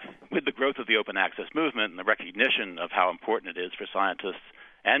with the growth of the open access movement and the recognition of how important it is for scientists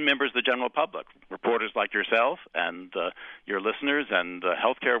and members of the general public, reporters like yourself and your listeners and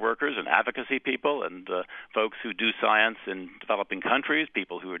healthcare workers and advocacy people and folks who do science in developing countries,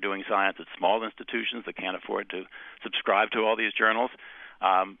 people who are doing science at small institutions that can't afford to subscribe to all these journals,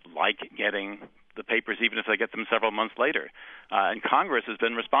 like getting the papers even if they get them several months later. And Congress has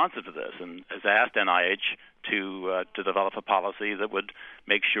been responsive to this and has asked NIH to develop a policy that would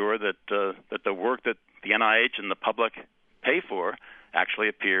make sure that the work that the NIH and the public pay for actually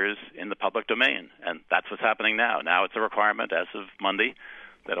appears in the public domain. And that's what's happening now. Now it's a requirement as of Monday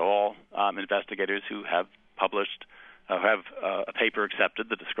that all investigators who have published have a paper accepted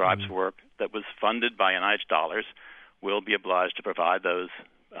that describes work that was funded by NIH dollars will be obliged to provide those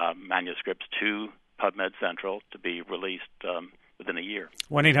manuscripts to PubMed Central to be released within a year.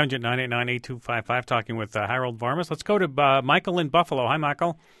 1-800-989-8255, talking with Harold Varmus. Let's go to Michael in Buffalo. Hi,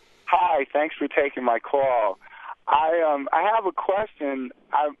 Michael. Hi, thanks for taking my call. I have a question.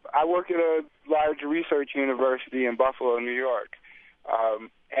 I work at a large research university in Buffalo, New York,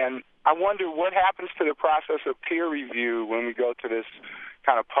 and I wonder what happens to the process of peer review when we go to this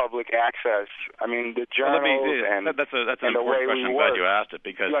kind of public access. I mean, the journals that's an important question. I'm glad you asked it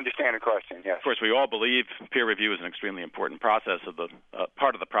because you understand the question. Yes. Of course, we all believe peer review is an extremely important process of the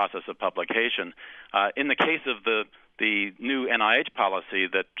part of the process of publication. In the case of the new NIH policy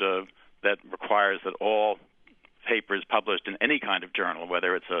that requires that all papers published in any kind of journal,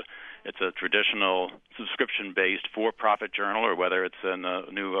 whether it's a traditional subscription-based for-profit journal or whether it's a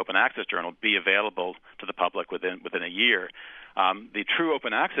new open access journal, be available to the public within a year. The true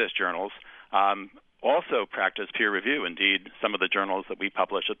open access journals also practice peer review. Indeed, some of the journals that we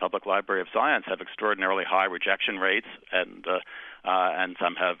publish at Public Library of Science have extraordinarily high rejection rates, and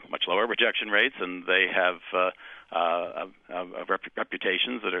some have much lower rejection rates, and they have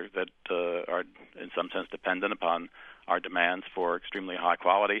reputations that are in some sense dependent upon our demands for extremely high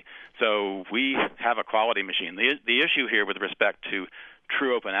quality. So we have a quality machine. The issue here with respect to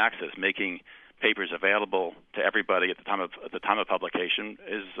true open access, making papers available to everybody at the time of publication,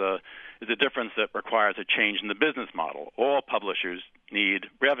 is a difference that requires a change in the business model. All publishers need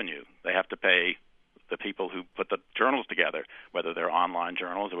revenue. They have to pay the people who put the journals together, whether they're online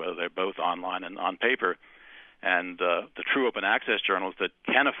journals or whether they're both online and on paper. And the true open access journals that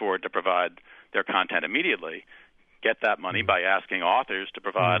can afford to provide their content immediately get that money by asking authors to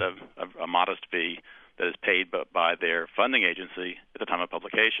provide a modest fee that is paid by their funding agency at the time of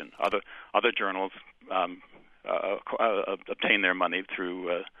publication. Other journals obtain their money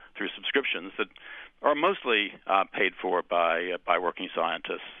through subscriptions that are mostly paid for by working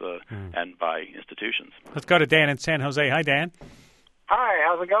scientists and by institutions. Let's go to Dan in San Jose. Hi, Dan. Hi,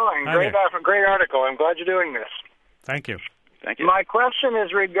 how's it going? Hi Great article. I'm glad you're doing this. Thank you. Thank you. My question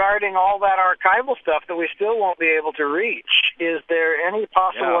is regarding all that archival stuff that we still won't be able to reach. is there any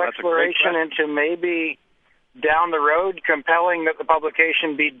possible exploration into maybe down the road compelling that the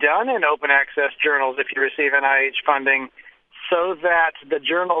publication be done in open access journals if you receive NIH funding, so that the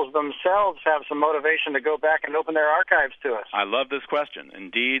journals themselves have some motivation to go back and open their archives to us? I love this question.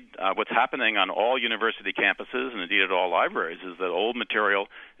 Indeed, what's happening on all university campuses and indeed at all libraries is that old material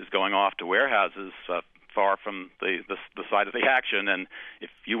is going off to warehouses far from the site of the action. And if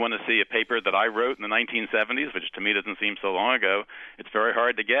you want to see a paper that I wrote in the 1970s, which to me doesn't seem so long ago, it's very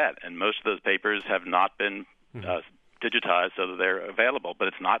hard to get. And most of those papers have not been digitized so that they're available. But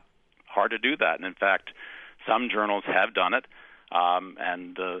it's not hard to do that. And in fact, some journals have done it,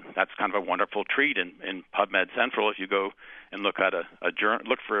 and that's kind of a wonderful treat. In PubMed Central, if you go and look at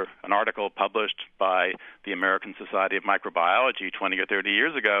look for an article published by the American Society of Microbiology 20 or 30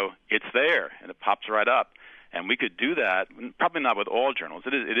 years ago, it's there, and it pops right up. And we could do that, probably not with all journals.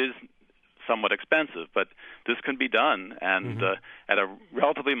 It is somewhat expensive, but this can be done, and at a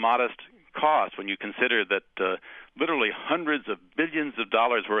relatively modest cost when you consider that literally hundreds of billions of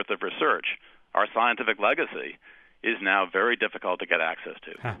dollars worth of research, our scientific legacy, is now very difficult to get access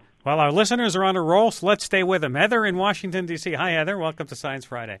to. Well, our listeners are on a roll, so let's stay with them. Heather in Washington, D.C. Hi, Heather. Welcome to Science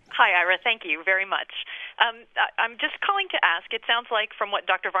Friday. Hi, Ira. Thank you very much. I'm just calling to ask, it sounds like from what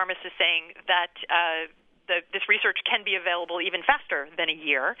Dr. Varmus is saying that this research can be available even faster than a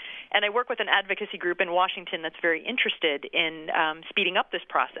year. And I work with an advocacy group in Washington that's very interested in speeding up this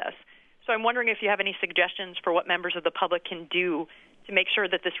process. So I'm wondering if you have any suggestions for what members of the public can do to make sure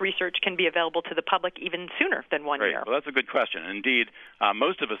that this research can be available to the public even sooner than 1 year. Well, that's a good question. Indeed,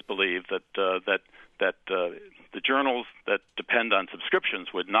 most of us believe that the journals that depend on subscriptions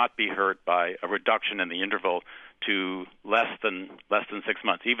would not be hurt by a reduction in the interval to less than 6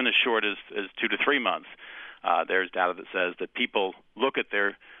 months, even as short as 2 to 3 months. There's data that says that people look at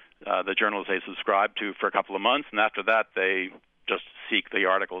the journals they subscribe to for a couple of months, and after that they just seek the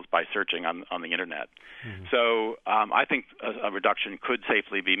articles by searching on the internet. So I think a reduction could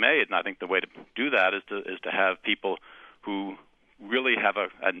safely be made, and I think the way to do that is to have people who really have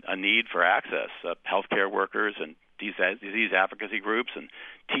a need for access, healthcare workers and disease advocacy groups and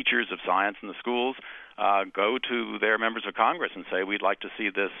teachers of science in the schools, go to their members of Congress and say, we'd like to see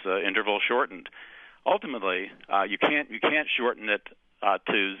this interval shortened. Ultimately, you can't shorten it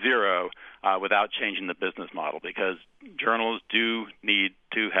to zero without changing the business model, because journals do need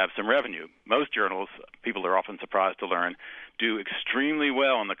to have some revenue. Most journals, people are often surprised to learn, do extremely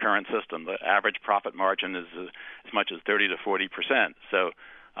well in the current system. The average profit margin is as much as 30 to 40%. So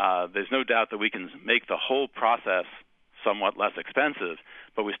there's no doubt that we can make the whole process somewhat less expensive,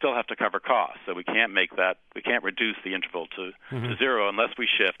 but we still have to cover costs. So we can't reduce the interval to zero unless we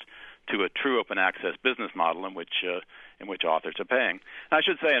shift to a true open access business model in which authors are paying. And I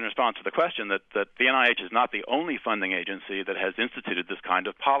should say in response to the question that the NIH is not the only funding agency that has instituted this kind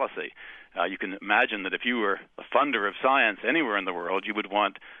of policy. You can imagine that if you were a funder of science anywhere in the world, you would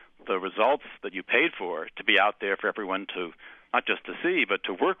want the results that you paid for to be out there for everyone to not just to see, but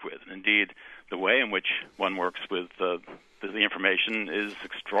to work with. And indeed, the way in which one works with the information is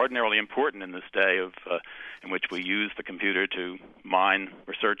extraordinarily important in this day in which we use the computer to mine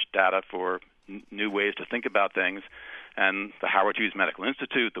research data for new ways to think about things. And the Howard Hughes Medical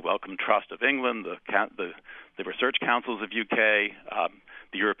Institute, the Wellcome Trust of England, the Research Councils of UK,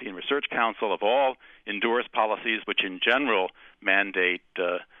 the European Research Council have all endorsed policies which in general mandate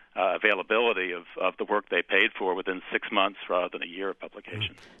availability of the work they paid for within 6 months rather than a year of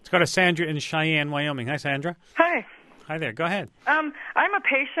publication. Let's go to Sandra in Cheyenne, Wyoming. Hi, Sandra. Hi. Hi there. Go ahead. I'm a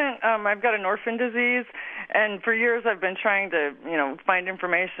patient. I've got an orphan disease, and for years I've been trying to, find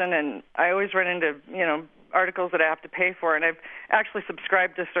information, and I always run into, articles that I have to pay for, and I've actually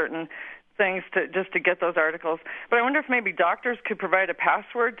subscribed to certain things just to get those articles. But I wonder if maybe doctors could provide a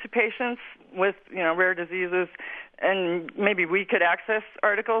password to patients with, rare diseases, and maybe we could access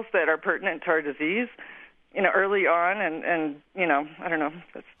articles that are pertinent to our disease, early on, and I don't know.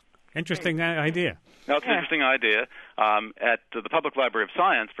 That's interesting idea. No, it's an interesting idea. At the Public Library of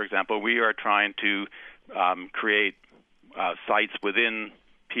Science, for example, we are trying to create sites within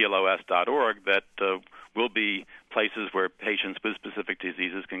PLOS.org that will be places where patients with specific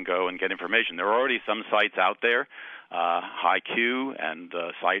diseases can go and get information. There are already some sites out there, HiQ, and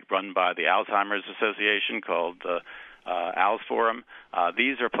a site run by the Alzheimer's Association called Al's Forum.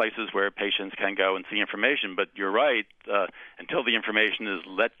 These are places where patients can go and see information, but you're right, until the information is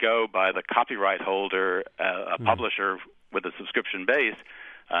let go by the copyright holder, a publisher with a subscription base,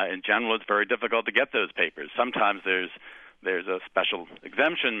 in general it's very difficult to get those papers. Sometimes there's there's a special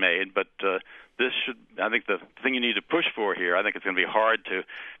exemption made, but I think the thing you need to push for here, I think it's going to be hard to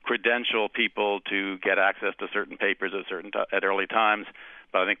credential people to get access to certain papers at early times.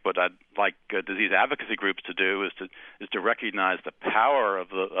 But I think what I'd like disease advocacy groups to do is to recognize the power of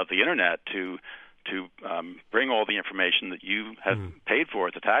the internet to bring all the information that you have paid for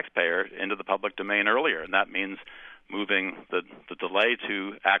as a taxpayer into the public domain earlier, and that means moving the delay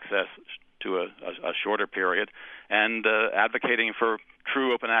to access to a shorter period, and advocating for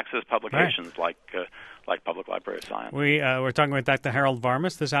true open access publications like Public Library of Science. We're talking with Dr. Harold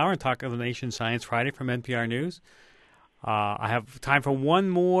Varmus this hour on Talk of the Nation Science Friday from NPR News. I have time for one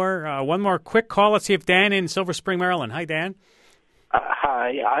more quick call. Let's see if Dan in Silver Spring, Maryland. Hi, Dan.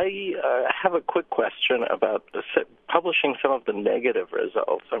 Hi. I have a quick question about publishing some of the negative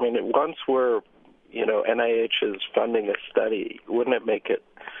results. I mean, once NIH is funding a study, wouldn't it make it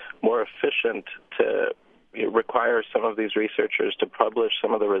more efficient to require some of these researchers to publish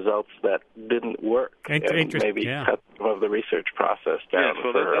some of the results that didn't work, and maybe cut some of the research process down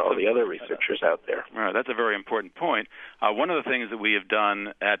for all the other researchers out there? All right, that's a very important point. One of the things that we have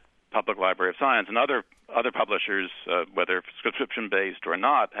done at Public Library of Science, and other publishers, whether subscription-based or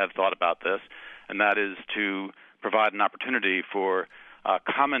not, have thought about this, and that is to provide an opportunity for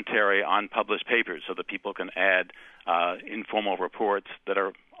commentary on published papers so that people can add informal reports that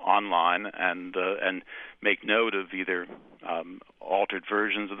are online and make note of either altered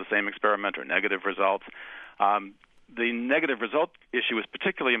versions of the same experiment or negative results. The negative result issue is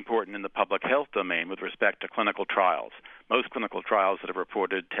particularly important in the public health domain with respect to clinical trials. Most clinical trials that are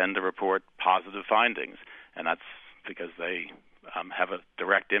reported tend to report positive findings, and that's because they have a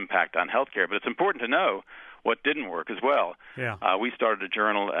direct impact on healthcare. But it's important to know what didn't work as well. Yeah. We started a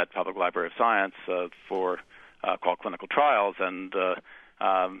journal at Public Library of Science called Clinical Trials, and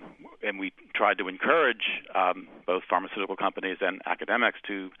we tried to encourage both pharmaceutical companies and academics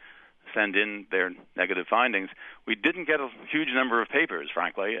to send in their negative findings. We didn't get a huge number of papers,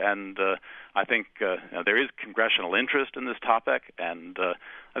 frankly, and I think there is congressional interest in this topic, and I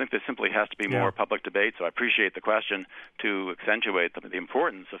think there simply has to be more public debate. So I appreciate the question to accentuate the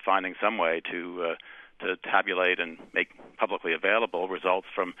importance of finding some way to tabulate and make publicly available results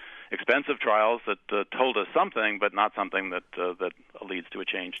from expensive trials that told us something, but not something that leads to a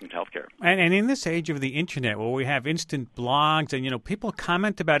change in healthcare. And in this age of the internet, where we have instant blogs and people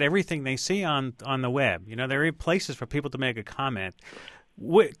comment about everything they see on the web, there are places for people to make a comment.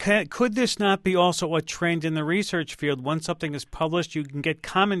 Could this not be also a trend in the research field? Once something is published, you can get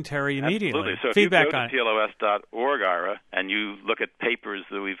commentary immediately. Absolutely. So feedback if you go to PLOS.org, Ira, and you look at papers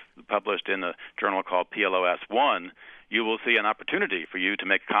that we've published in a journal called PLOS 1, you will see an opportunity for you to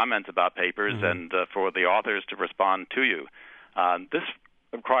make comments about papers and for the authors to respond to you. This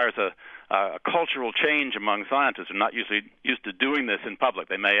requires a cultural change among scientists who are not usually used to doing this in public.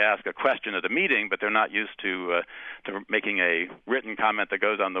 They may ask a question at a meeting, but they're not used to making a written comment that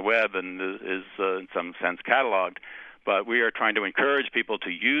goes on the web and is in some sense cataloged. But we are trying to encourage people to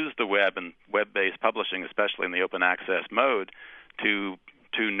use the web and web-based publishing, especially in the open access mode, to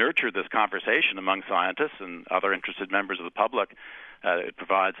nurture this conversation among scientists and other interested members of the public. It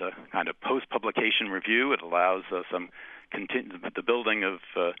provides a kind of post-publication review. It allows the building of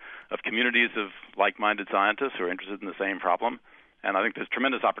communities of like-minded scientists who are interested in the same problem. And I think there's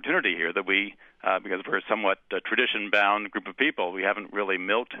tremendous opportunity here that we, because we're a somewhat tradition-bound group of people, we haven't really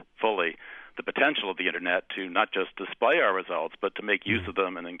milked fully the potential of the Internet to not just display our results, but to make use of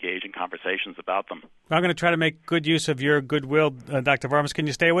them and engage in conversations about them. I'm going to try to make good use of your goodwill, Dr. Varmus. Can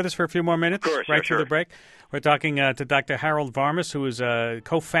you stay with us for a few more minutes? Of course, right sure. through the break. We're talking to Dr. Harold Varmus, who is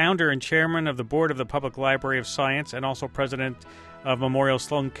co-founder and chairman of the board of the Public Library of Science and also president of Memorial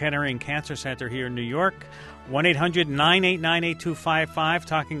Sloan Kettering Cancer Center here in New York. 1-800-989-8255,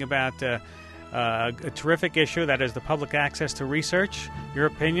 talking about a terrific issue, that is the public access to research. Your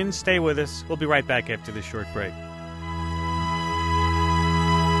opinions, stay with us. We'll be right back after this short break.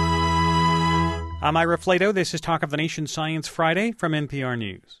 I'm Ira Flato. This is Talk of the Nation Science Friday from NPR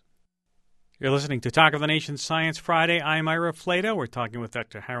News. You're listening to Talk of the Nation Science Friday. I'm Ira Flato. We're talking with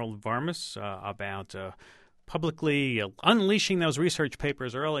Dr. Harold Varmus about publicly unleashing those research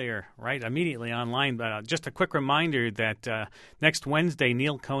papers earlier, right, immediately online. But just a quick reminder that next Wednesday,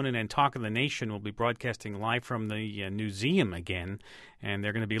 Neil Conan and Talk of the Nation will be broadcasting live from the museum again, and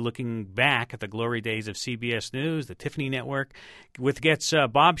they're going to be looking back at the glory days of CBS News, the Tiffany Network, with guests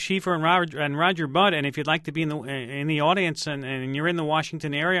Bob Schieffer and Roger Budd. And if you'd like to be in the audience and you're in the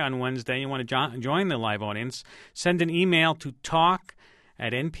Washington area on Wednesday, you want to join the live audience, send an email to talk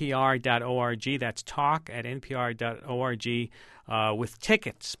at npr.org. That's talk at npr.org with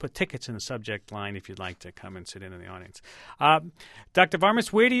tickets. Put tickets in the subject line if you'd like to come and sit in the audience. Dr.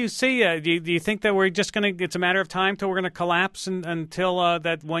 Varmus, where do you see, do you think that we're just going to, it's a matter of time till we're going to collapse until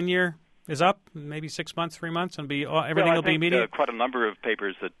that 1 year is up, maybe 6 months, 3 months, and everything will be immediate? Quite a number of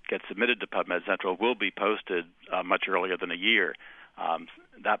papers that get submitted to PubMed Central will be posted much earlier than a year.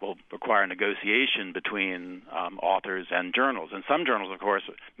 That will require negotiation between authors and journals. And some journals, of course,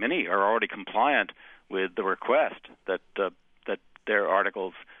 many are already compliant with the request that their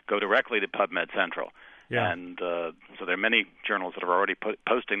articles go directly to PubMed Central. Yeah. And so there are many journals that are already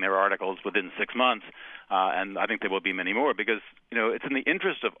posting their articles within 6 months, and I think there will be many more because, it's in the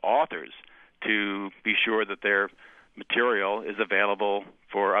interest of authors to be sure that their material is available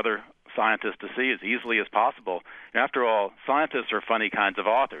for other scientists to see as easily as possible. And after all, scientists are funny kinds of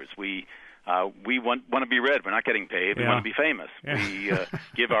authors. We want to be read. We're not getting paid. We want to be famous. Yeah. We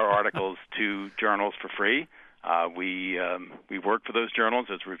give our articles to journals for free. We work for those journals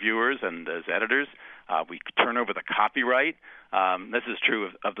as reviewers and as editors. We turn over the copyright. This is true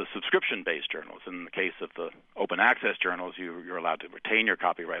of the subscription-based journals. In the case of the open access journals, you're allowed to retain your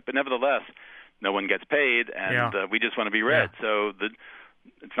copyright. But nevertheless, no one gets paid, and we just want to be read. Yeah. So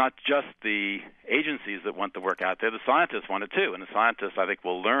it's not just the agencies that want the work out there. The scientists want it too, and the scientists, I think,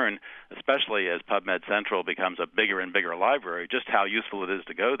 will learn, especially as PubMed Central becomes a bigger and bigger library, just how useful it is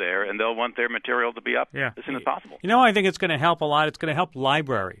to go there, and they'll want their material to be up as soon as possible. I think it's going to help a lot. It's going to help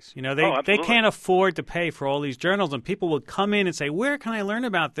libraries. They can't afford to pay for all these journals, and people will come in and say, where can I learn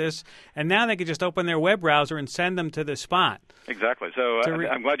about this? And now they can just open their web browser and send them to the spot. Exactly. So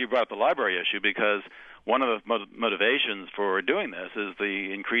I'm glad you brought up the library issue because one of the motivations for doing this is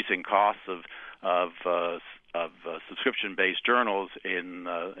the increasing costs of subscription-based journals in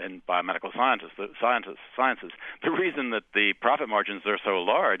biomedical sciences. The reason that the profit margins are so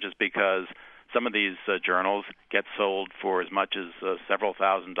large is because some of these journals get sold for as much as several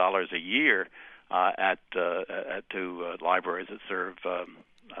 $1,000s a year to libraries that serve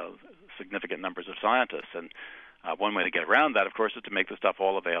significant numbers of scientists. And one way to get around that, of course, is to make the stuff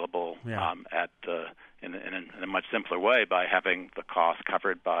all available in a much simpler way by having the cost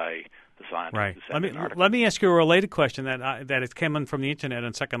covered by the scientists. Right. Let me ask you a related question that it came in from the internet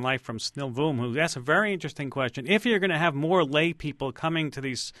on Second Life from Snil Voom, who asked a very interesting question. If you're going to have more lay people coming to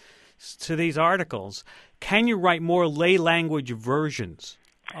these articles, can you write more lay language versions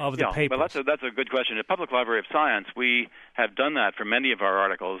of the papers? Well, that's a good question. At Public Library of Science, we have done that for many of our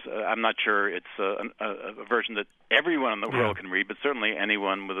articles. I'm not sure it's a version that everyone in the world can read, but certainly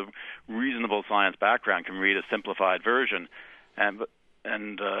anyone with a reasonable science background can read a simplified version. And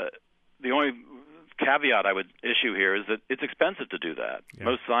the only caveat I would issue here is that it's expensive to do that. Yeah.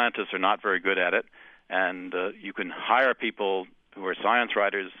 Most scientists are not very good at it, and you can hire people who are science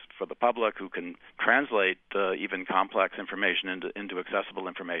writers for the public who can translate even complex information into accessible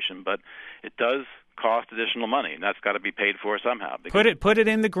information, but it does cost additional money, and that's got to be paid for somehow. Put it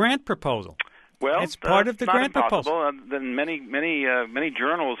in the grant proposal. Well, it's part of the grant proposal. Then many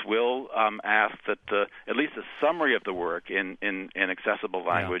journals will ask that at least a summary of the work in accessible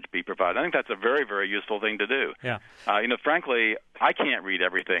language be provided. I think that's a very, very useful thing to do. Yeah. Frankly, I can't read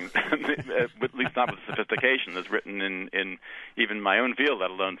everything, at least not with sophistication that's written in even my own field, let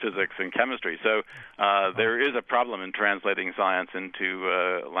alone physics and chemistry. So there is a problem in translating science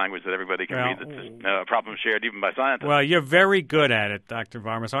into language that everybody can read. That's a problem shared even by scientists. Well, you're very good at it, Dr.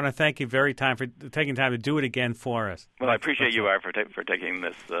 Varmus. I want to thank you for taking time to do it again for us. Well, I appreciate you, Ira, for taking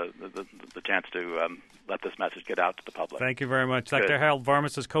this the chance to let this message get out to the public. Thank you very much. Good. Dr. Harold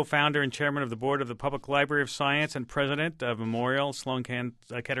Varmus is co-founder and chairman of the board of the Public Library of Science and president of Memorial Sloan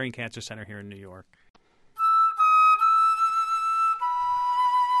Kettering Cancer Center here in New York.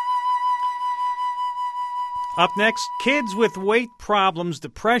 Up next, kids with weight problems,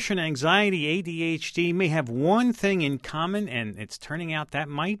 depression, anxiety, ADHD may have one thing in common, and it's turning out that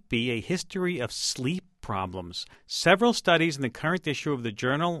might be a history of sleep problems. Several studies in the current issue of the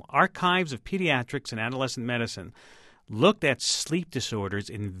journal Archives of Pediatrics and Adolescent Medicine looked at sleep disorders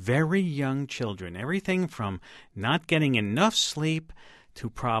in very young children, everything from not getting enough sleep to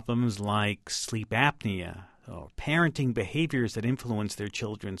problems like sleep apnea or parenting behaviors that influence their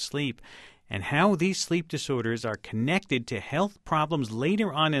children's sleep, and how these sleep disorders are connected to health problems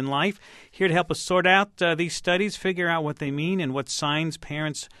later on in life. Here to help us sort out these studies, figure out what they mean, and what signs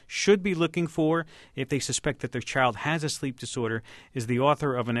parents should be looking for if they suspect that their child has a sleep disorder, is the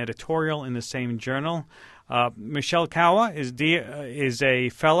author of an editorial in the same journal. Michelle Kawa is a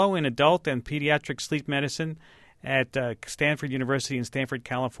fellow in adult and pediatric sleep medicine at Stanford University in Stanford,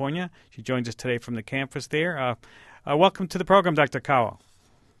 California. She joins us today from the campus there. Welcome to the program, Dr. Kawa.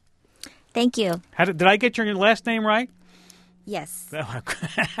 Thank you. Did I get your last name right? Yes.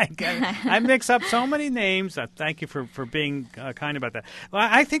 I mix up so many names. Thank you for being kind about that. Well,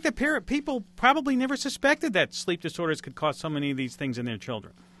 I think that people probably never suspected that sleep disorders could cause so many of these things in their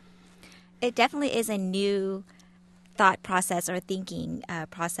children. It definitely is a new thought process or thinking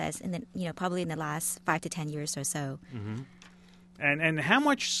process probably in the last 5 to 10 years or so. Mm-hmm. And how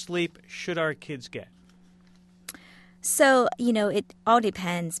much sleep should our kids get? So, it all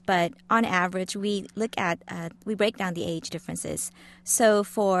depends, but on average, we look at, we break down the age differences. So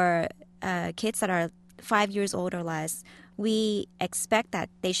for kids that are 5 years old or less, we expect that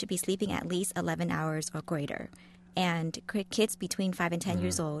they should be sleeping at least 11 hours or greater. And kids between 5 and 10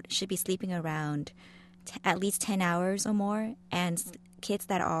 years old should be sleeping around at least 10 hours or more. And kids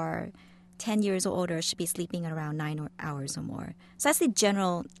that are 10 years or older should be sleeping around 9 hours or more. So that's the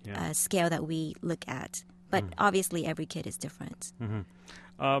general scale that we look at. But obviously, every kid is different. Mm-hmm.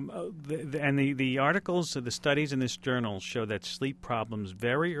 The articles, the studies in this journal show that sleep problems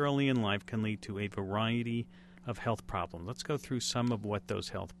very early in life can lead to a variety of health problems. Let's go through some of what those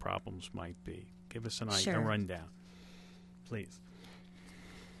health problems might be. Give us a rundown, please.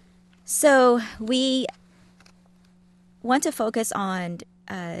 So we want to focus on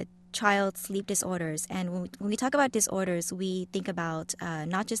child sleep disorders. And when we talk about disorders, we think about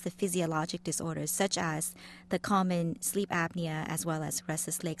not just the physiologic disorders, such as the common sleep apnea as well as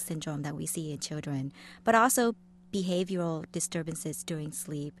restless leg syndrome that we see in children, but also behavioral disturbances during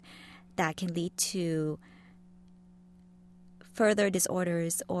sleep that can lead to further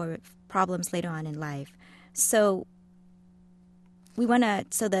disorders or problems later on in life. So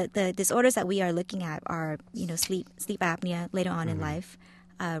the disorders that we are looking at are, sleep apnea later on in life,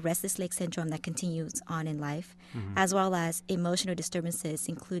 restless leg syndrome that continues on in life, as well as emotional disturbances,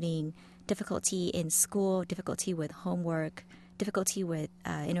 including difficulty in school, difficulty with homework, difficulty with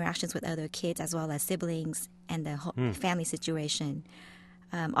interactions with other kids, as well as siblings and the family situation.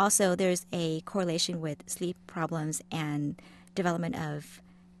 Also, there's a correlation with sleep problems and development of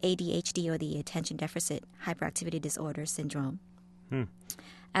ADHD, or the attention deficit hyperactivity disorder syndrome,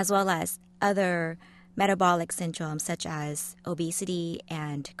 as well as other metabolic syndromes such as obesity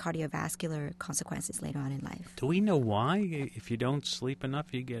and cardiovascular consequences later on in life. Do we know why, if you don't sleep enough,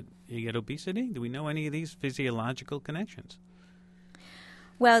 you get obesity? Do we know any of these physiological connections?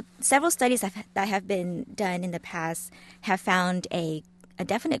 Well, several studies that have been done in the past have found a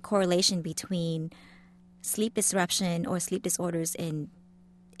definite correlation between sleep disruption or sleep disorders in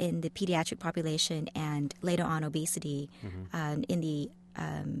the pediatric population and later on obesity in the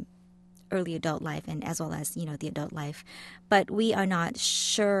early adult life and as well as the adult life, but we are not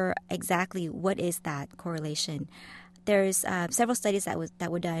sure exactly what is that correlation. There's several studies that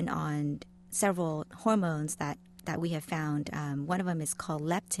were done on several hormones that we have found. One of them is called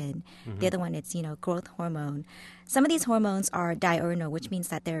leptin. The other one is growth hormone. Some of these hormones are diurnal, which means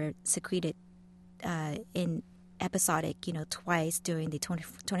that they're secreted in episodic, twice during the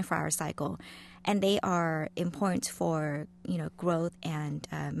 24-hour cycle. And they are important for, growth and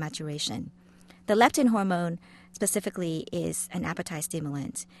maturation. The leptin hormone specifically is an appetite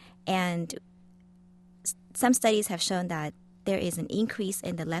stimulant. And some studies have shown that there is an increase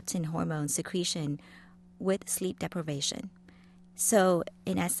in the leptin hormone secretion with sleep deprivation. So,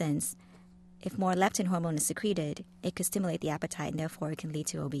 in essence, if more leptin hormone is secreted, it could stimulate the appetite, and therefore it can lead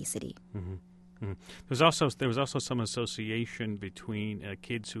to obesity. There was also some association between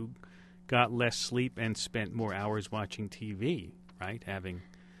kids who got less sleep and spent more hours watching TV, right? Having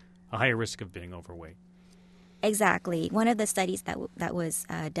a higher risk of being overweight. Exactly. One of the studies that was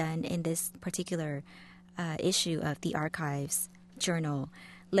done in this particular issue of the Archives journal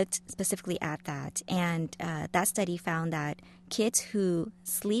looked specifically at that. And that study found that kids who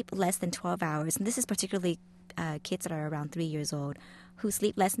sleep less than 12 hours, and this is particularly kids that are around 3 years old, who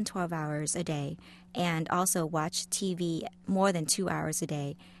sleep less than 12 hours a day and also watch TV more than 2 hours a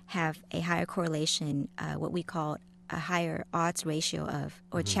day, have a higher correlation, what we call a higher odds ratio of,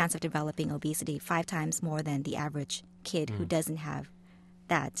 or chance of developing obesity, 5 times more than the average kid who doesn't have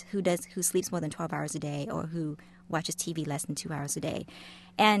that, who sleeps more than 12 hours a day or who watches TV less than 2 hours a day.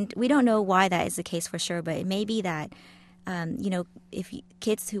 And we don't know why that is the case for sure, but it may be that,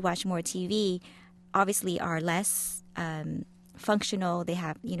 kids who watch more TV obviously are less functional. They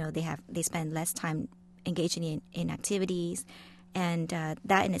spend less time engaging in activities, and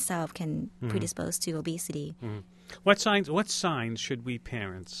that in itself can predispose to obesity. What signs should we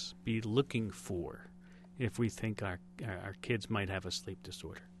parents be looking for if we think our kids might have a sleep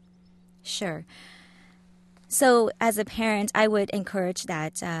disorder? Sure. So as a parent, I would encourage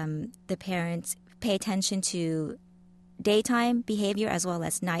that the parents pay attention to daytime behavior as well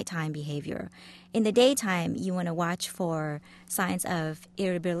as nighttime behavior. In the daytime, you want to watch for signs of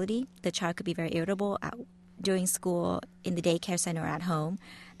irritability. The child could be very irritable during school, in the daycare center, or at home.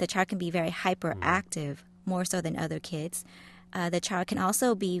 The child can be very hyperactive, more so than other kids. The child can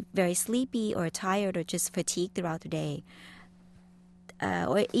also be very sleepy or tired or just fatigued throughout the day.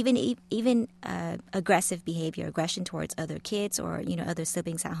 Or even aggressive behavior, aggression towards other kids or other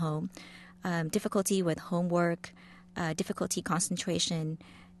siblings at home, difficulty with homework, difficulty concentration.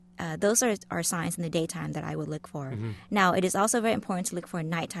 Those are signs in the daytime that I would look for. Mm-hmm. Now, it is also very important to look for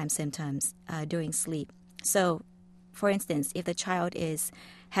nighttime symptoms during sleep. So, for instance, if the child is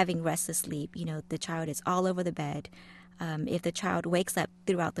having restless sleep, the child is all over the bed. If the child wakes up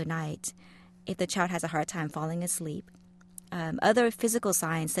throughout the night, if the child has a hard time falling asleep. Other physical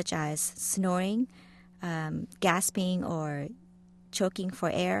signs such as snoring, gasping or choking for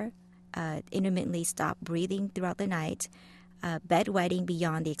air, intermittently stop breathing throughout the night, bedwetting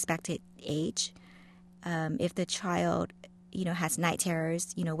beyond the expected age. If the child, has night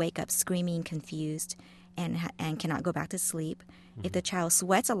terrors, wake up screaming, confused, and cannot go back to sleep. Mm-hmm. If the child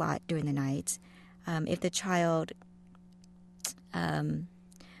sweats a lot during the night, if the child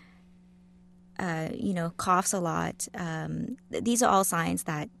coughs a lot. These are all signs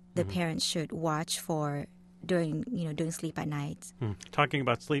that the parents should watch for during sleep at night. Talking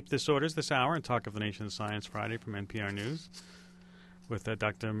about sleep disorders this hour and Talk of the Nation Science Friday from NPR News with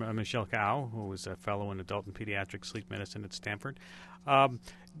Dr. Michelle Cao, who is a fellow in adult and pediatric sleep medicine at Stanford.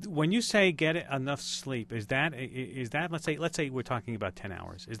 When you say get enough sleep, is that let's say we're talking about 10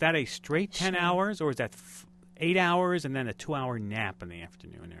 hours. Is that a straight 10 hours, or is that 8 hours and then a 2-hour nap in the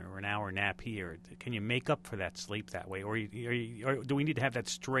afternoon, or an hour nap here? Can you make up for that sleep that way, or do we need to have that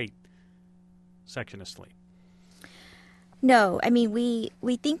straight section of sleep? No, I mean we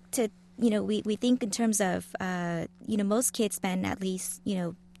think we think in terms of most kids spend at least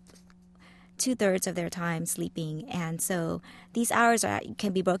 2/3 of their time sleeping, and so these hours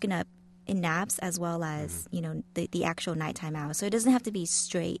can be broken up in naps as well as the actual nighttime hours. So it doesn't have to be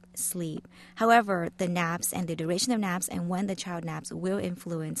straight sleep. However, the naps and the duration of naps and when the child naps will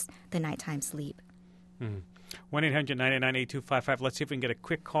influence the nighttime sleep. 1-800-999-8255. Let's see if we can get a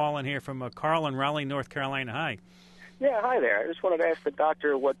quick call in here from Carl in Raleigh, North Carolina. Hi. Yeah, hi there. I just wanted to ask the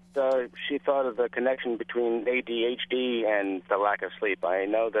doctor what she thought of the connection between ADHD and the lack of sleep. I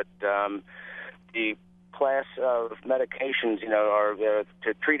know that the class of medications, are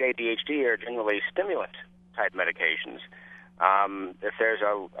to treat ADHD are generally stimulant-type medications. If there's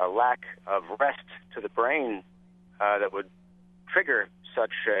a lack of rest to the brain that would trigger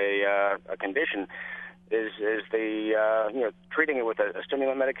such a condition, is the treating it with a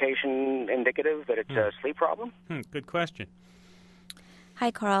stimulant medication indicative that it's a sleep problem? Good question.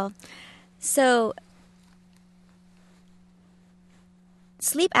 Hi, Carl. So,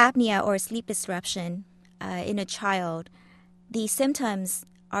 sleep apnea or sleep disruption in a child, the symptoms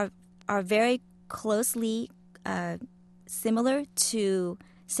are very closely similar to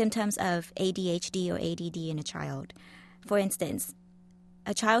symptoms of ADHD or ADD in a child. For instance,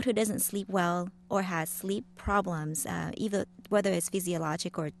 a child who doesn't sleep well or has sleep problems, either whether it's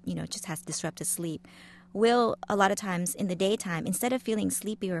physiologic or just has disrupted sleep, will a lot of times in the daytime, instead of feeling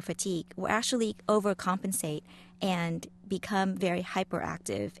sleepy or fatigued, will actually overcompensate and become very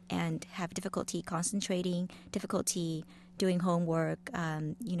hyperactive and have difficulty concentrating, difficulty doing homework,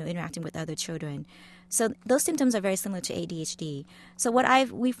 interacting with other children. So those symptoms are very similar to ADHD. So what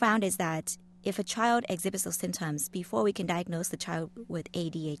we found is that if a child exhibits those symptoms, before we can diagnose the child with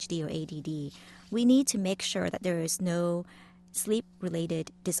ADHD or ADD, we need to make sure that there is no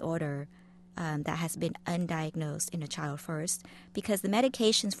sleep-related disorder that has been undiagnosed in a child first, because the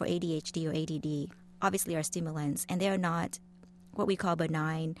medications for ADHD or ADD obviously are stimulants, and they are not what we call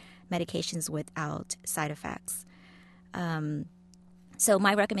benign medications without side effects. So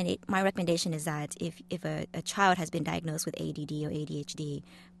my recommendation is that if a child has been diagnosed with ADD or ADHD,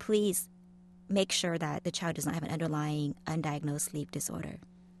 please make sure that the child does not have an underlying undiagnosed sleep disorder.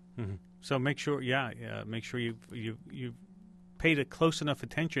 Mm-hmm. So make sure, make sure you paid a close enough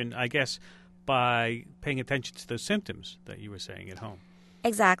attention, I guess, by paying attention to those symptoms that you were saying at home.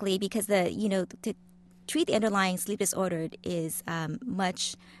 Exactly, because to treat the underlying sleep disorder is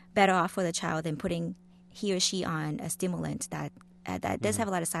much better off for the child than putting he or she on a stimulant that does have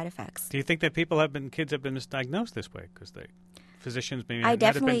a lot of side effects. Do you think that kids have been misdiagnosed this way because physicians maybe not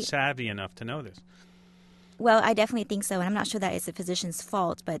have been savvy enough to know this? Well, I definitely think so, and I'm not sure that it's the physician's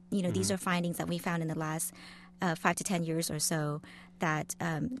fault, but these are findings that we found in the last 5 to 10 years or so that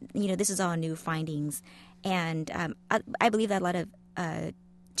this is all new findings, and I believe that a lot of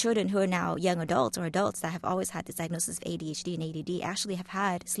children who are now young adults or adults that have always had this diagnosis of ADHD and ADD actually have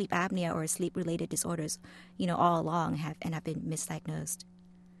had sleep apnea or sleep-related disorders, all along and have been misdiagnosed.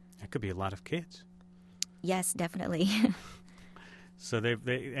 That could be a lot of kids. Yes, definitely. So they're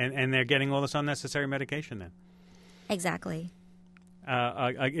getting all this unnecessary medication then. Exactly.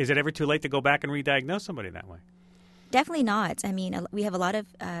 Is it ever too late to go back and re-diagnose somebody that way? Definitely not. I mean, we have a lot of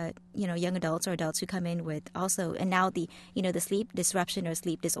young adults or adults who come in with also, and now the sleep disruption or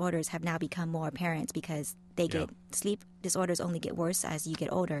sleep disorders have now become more apparent because sleep disorders only get worse as you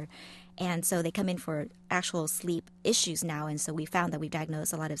get older, and so they come in for actual sleep issues now. And so we found that we've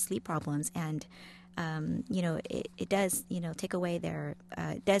diagnosed a lot of sleep problems, and it does take away their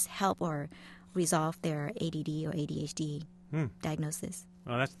it does help or resolve their ADD or ADHD diagnosis.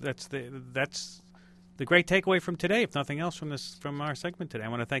 Well, that's the great takeaway from today, if nothing else from our segment today. I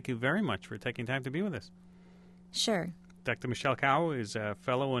want to thank you very much for taking time to be with us. Sure. Dr. Michelle Cow is a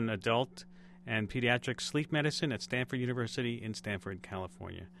fellow in adult and pediatric sleep medicine at Stanford University in Stanford,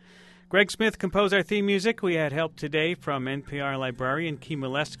 California. Greg Smith composed our theme music. We had help today from NPR librarian Key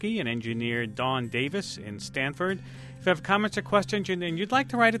Molesky and engineer Dawn Davis in Stanford. If you have comments or questions and you'd like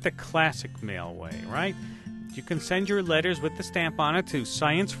to write it the classic mail way, right? You can send your letters with the stamp on it to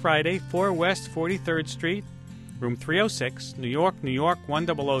Science Friday, 4 West 43rd Street, room 306, New York,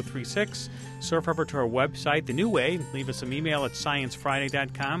 10036. Surf over to our website, The New Way. Leave us some email at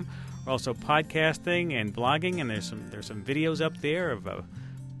sciencefriday.com. We're also podcasting and blogging, and there's some videos up there of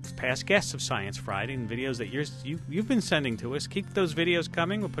past guests of Science Friday and videos that you've been sending to us. Keep those videos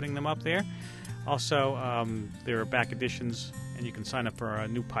coming. We're putting them up there. Also, there are back editions, and you can sign up for a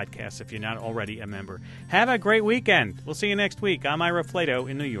new podcast if you're not already a member. Have a great weekend. We'll see you next week. I'm Ira Flato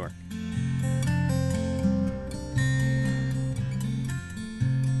in New York.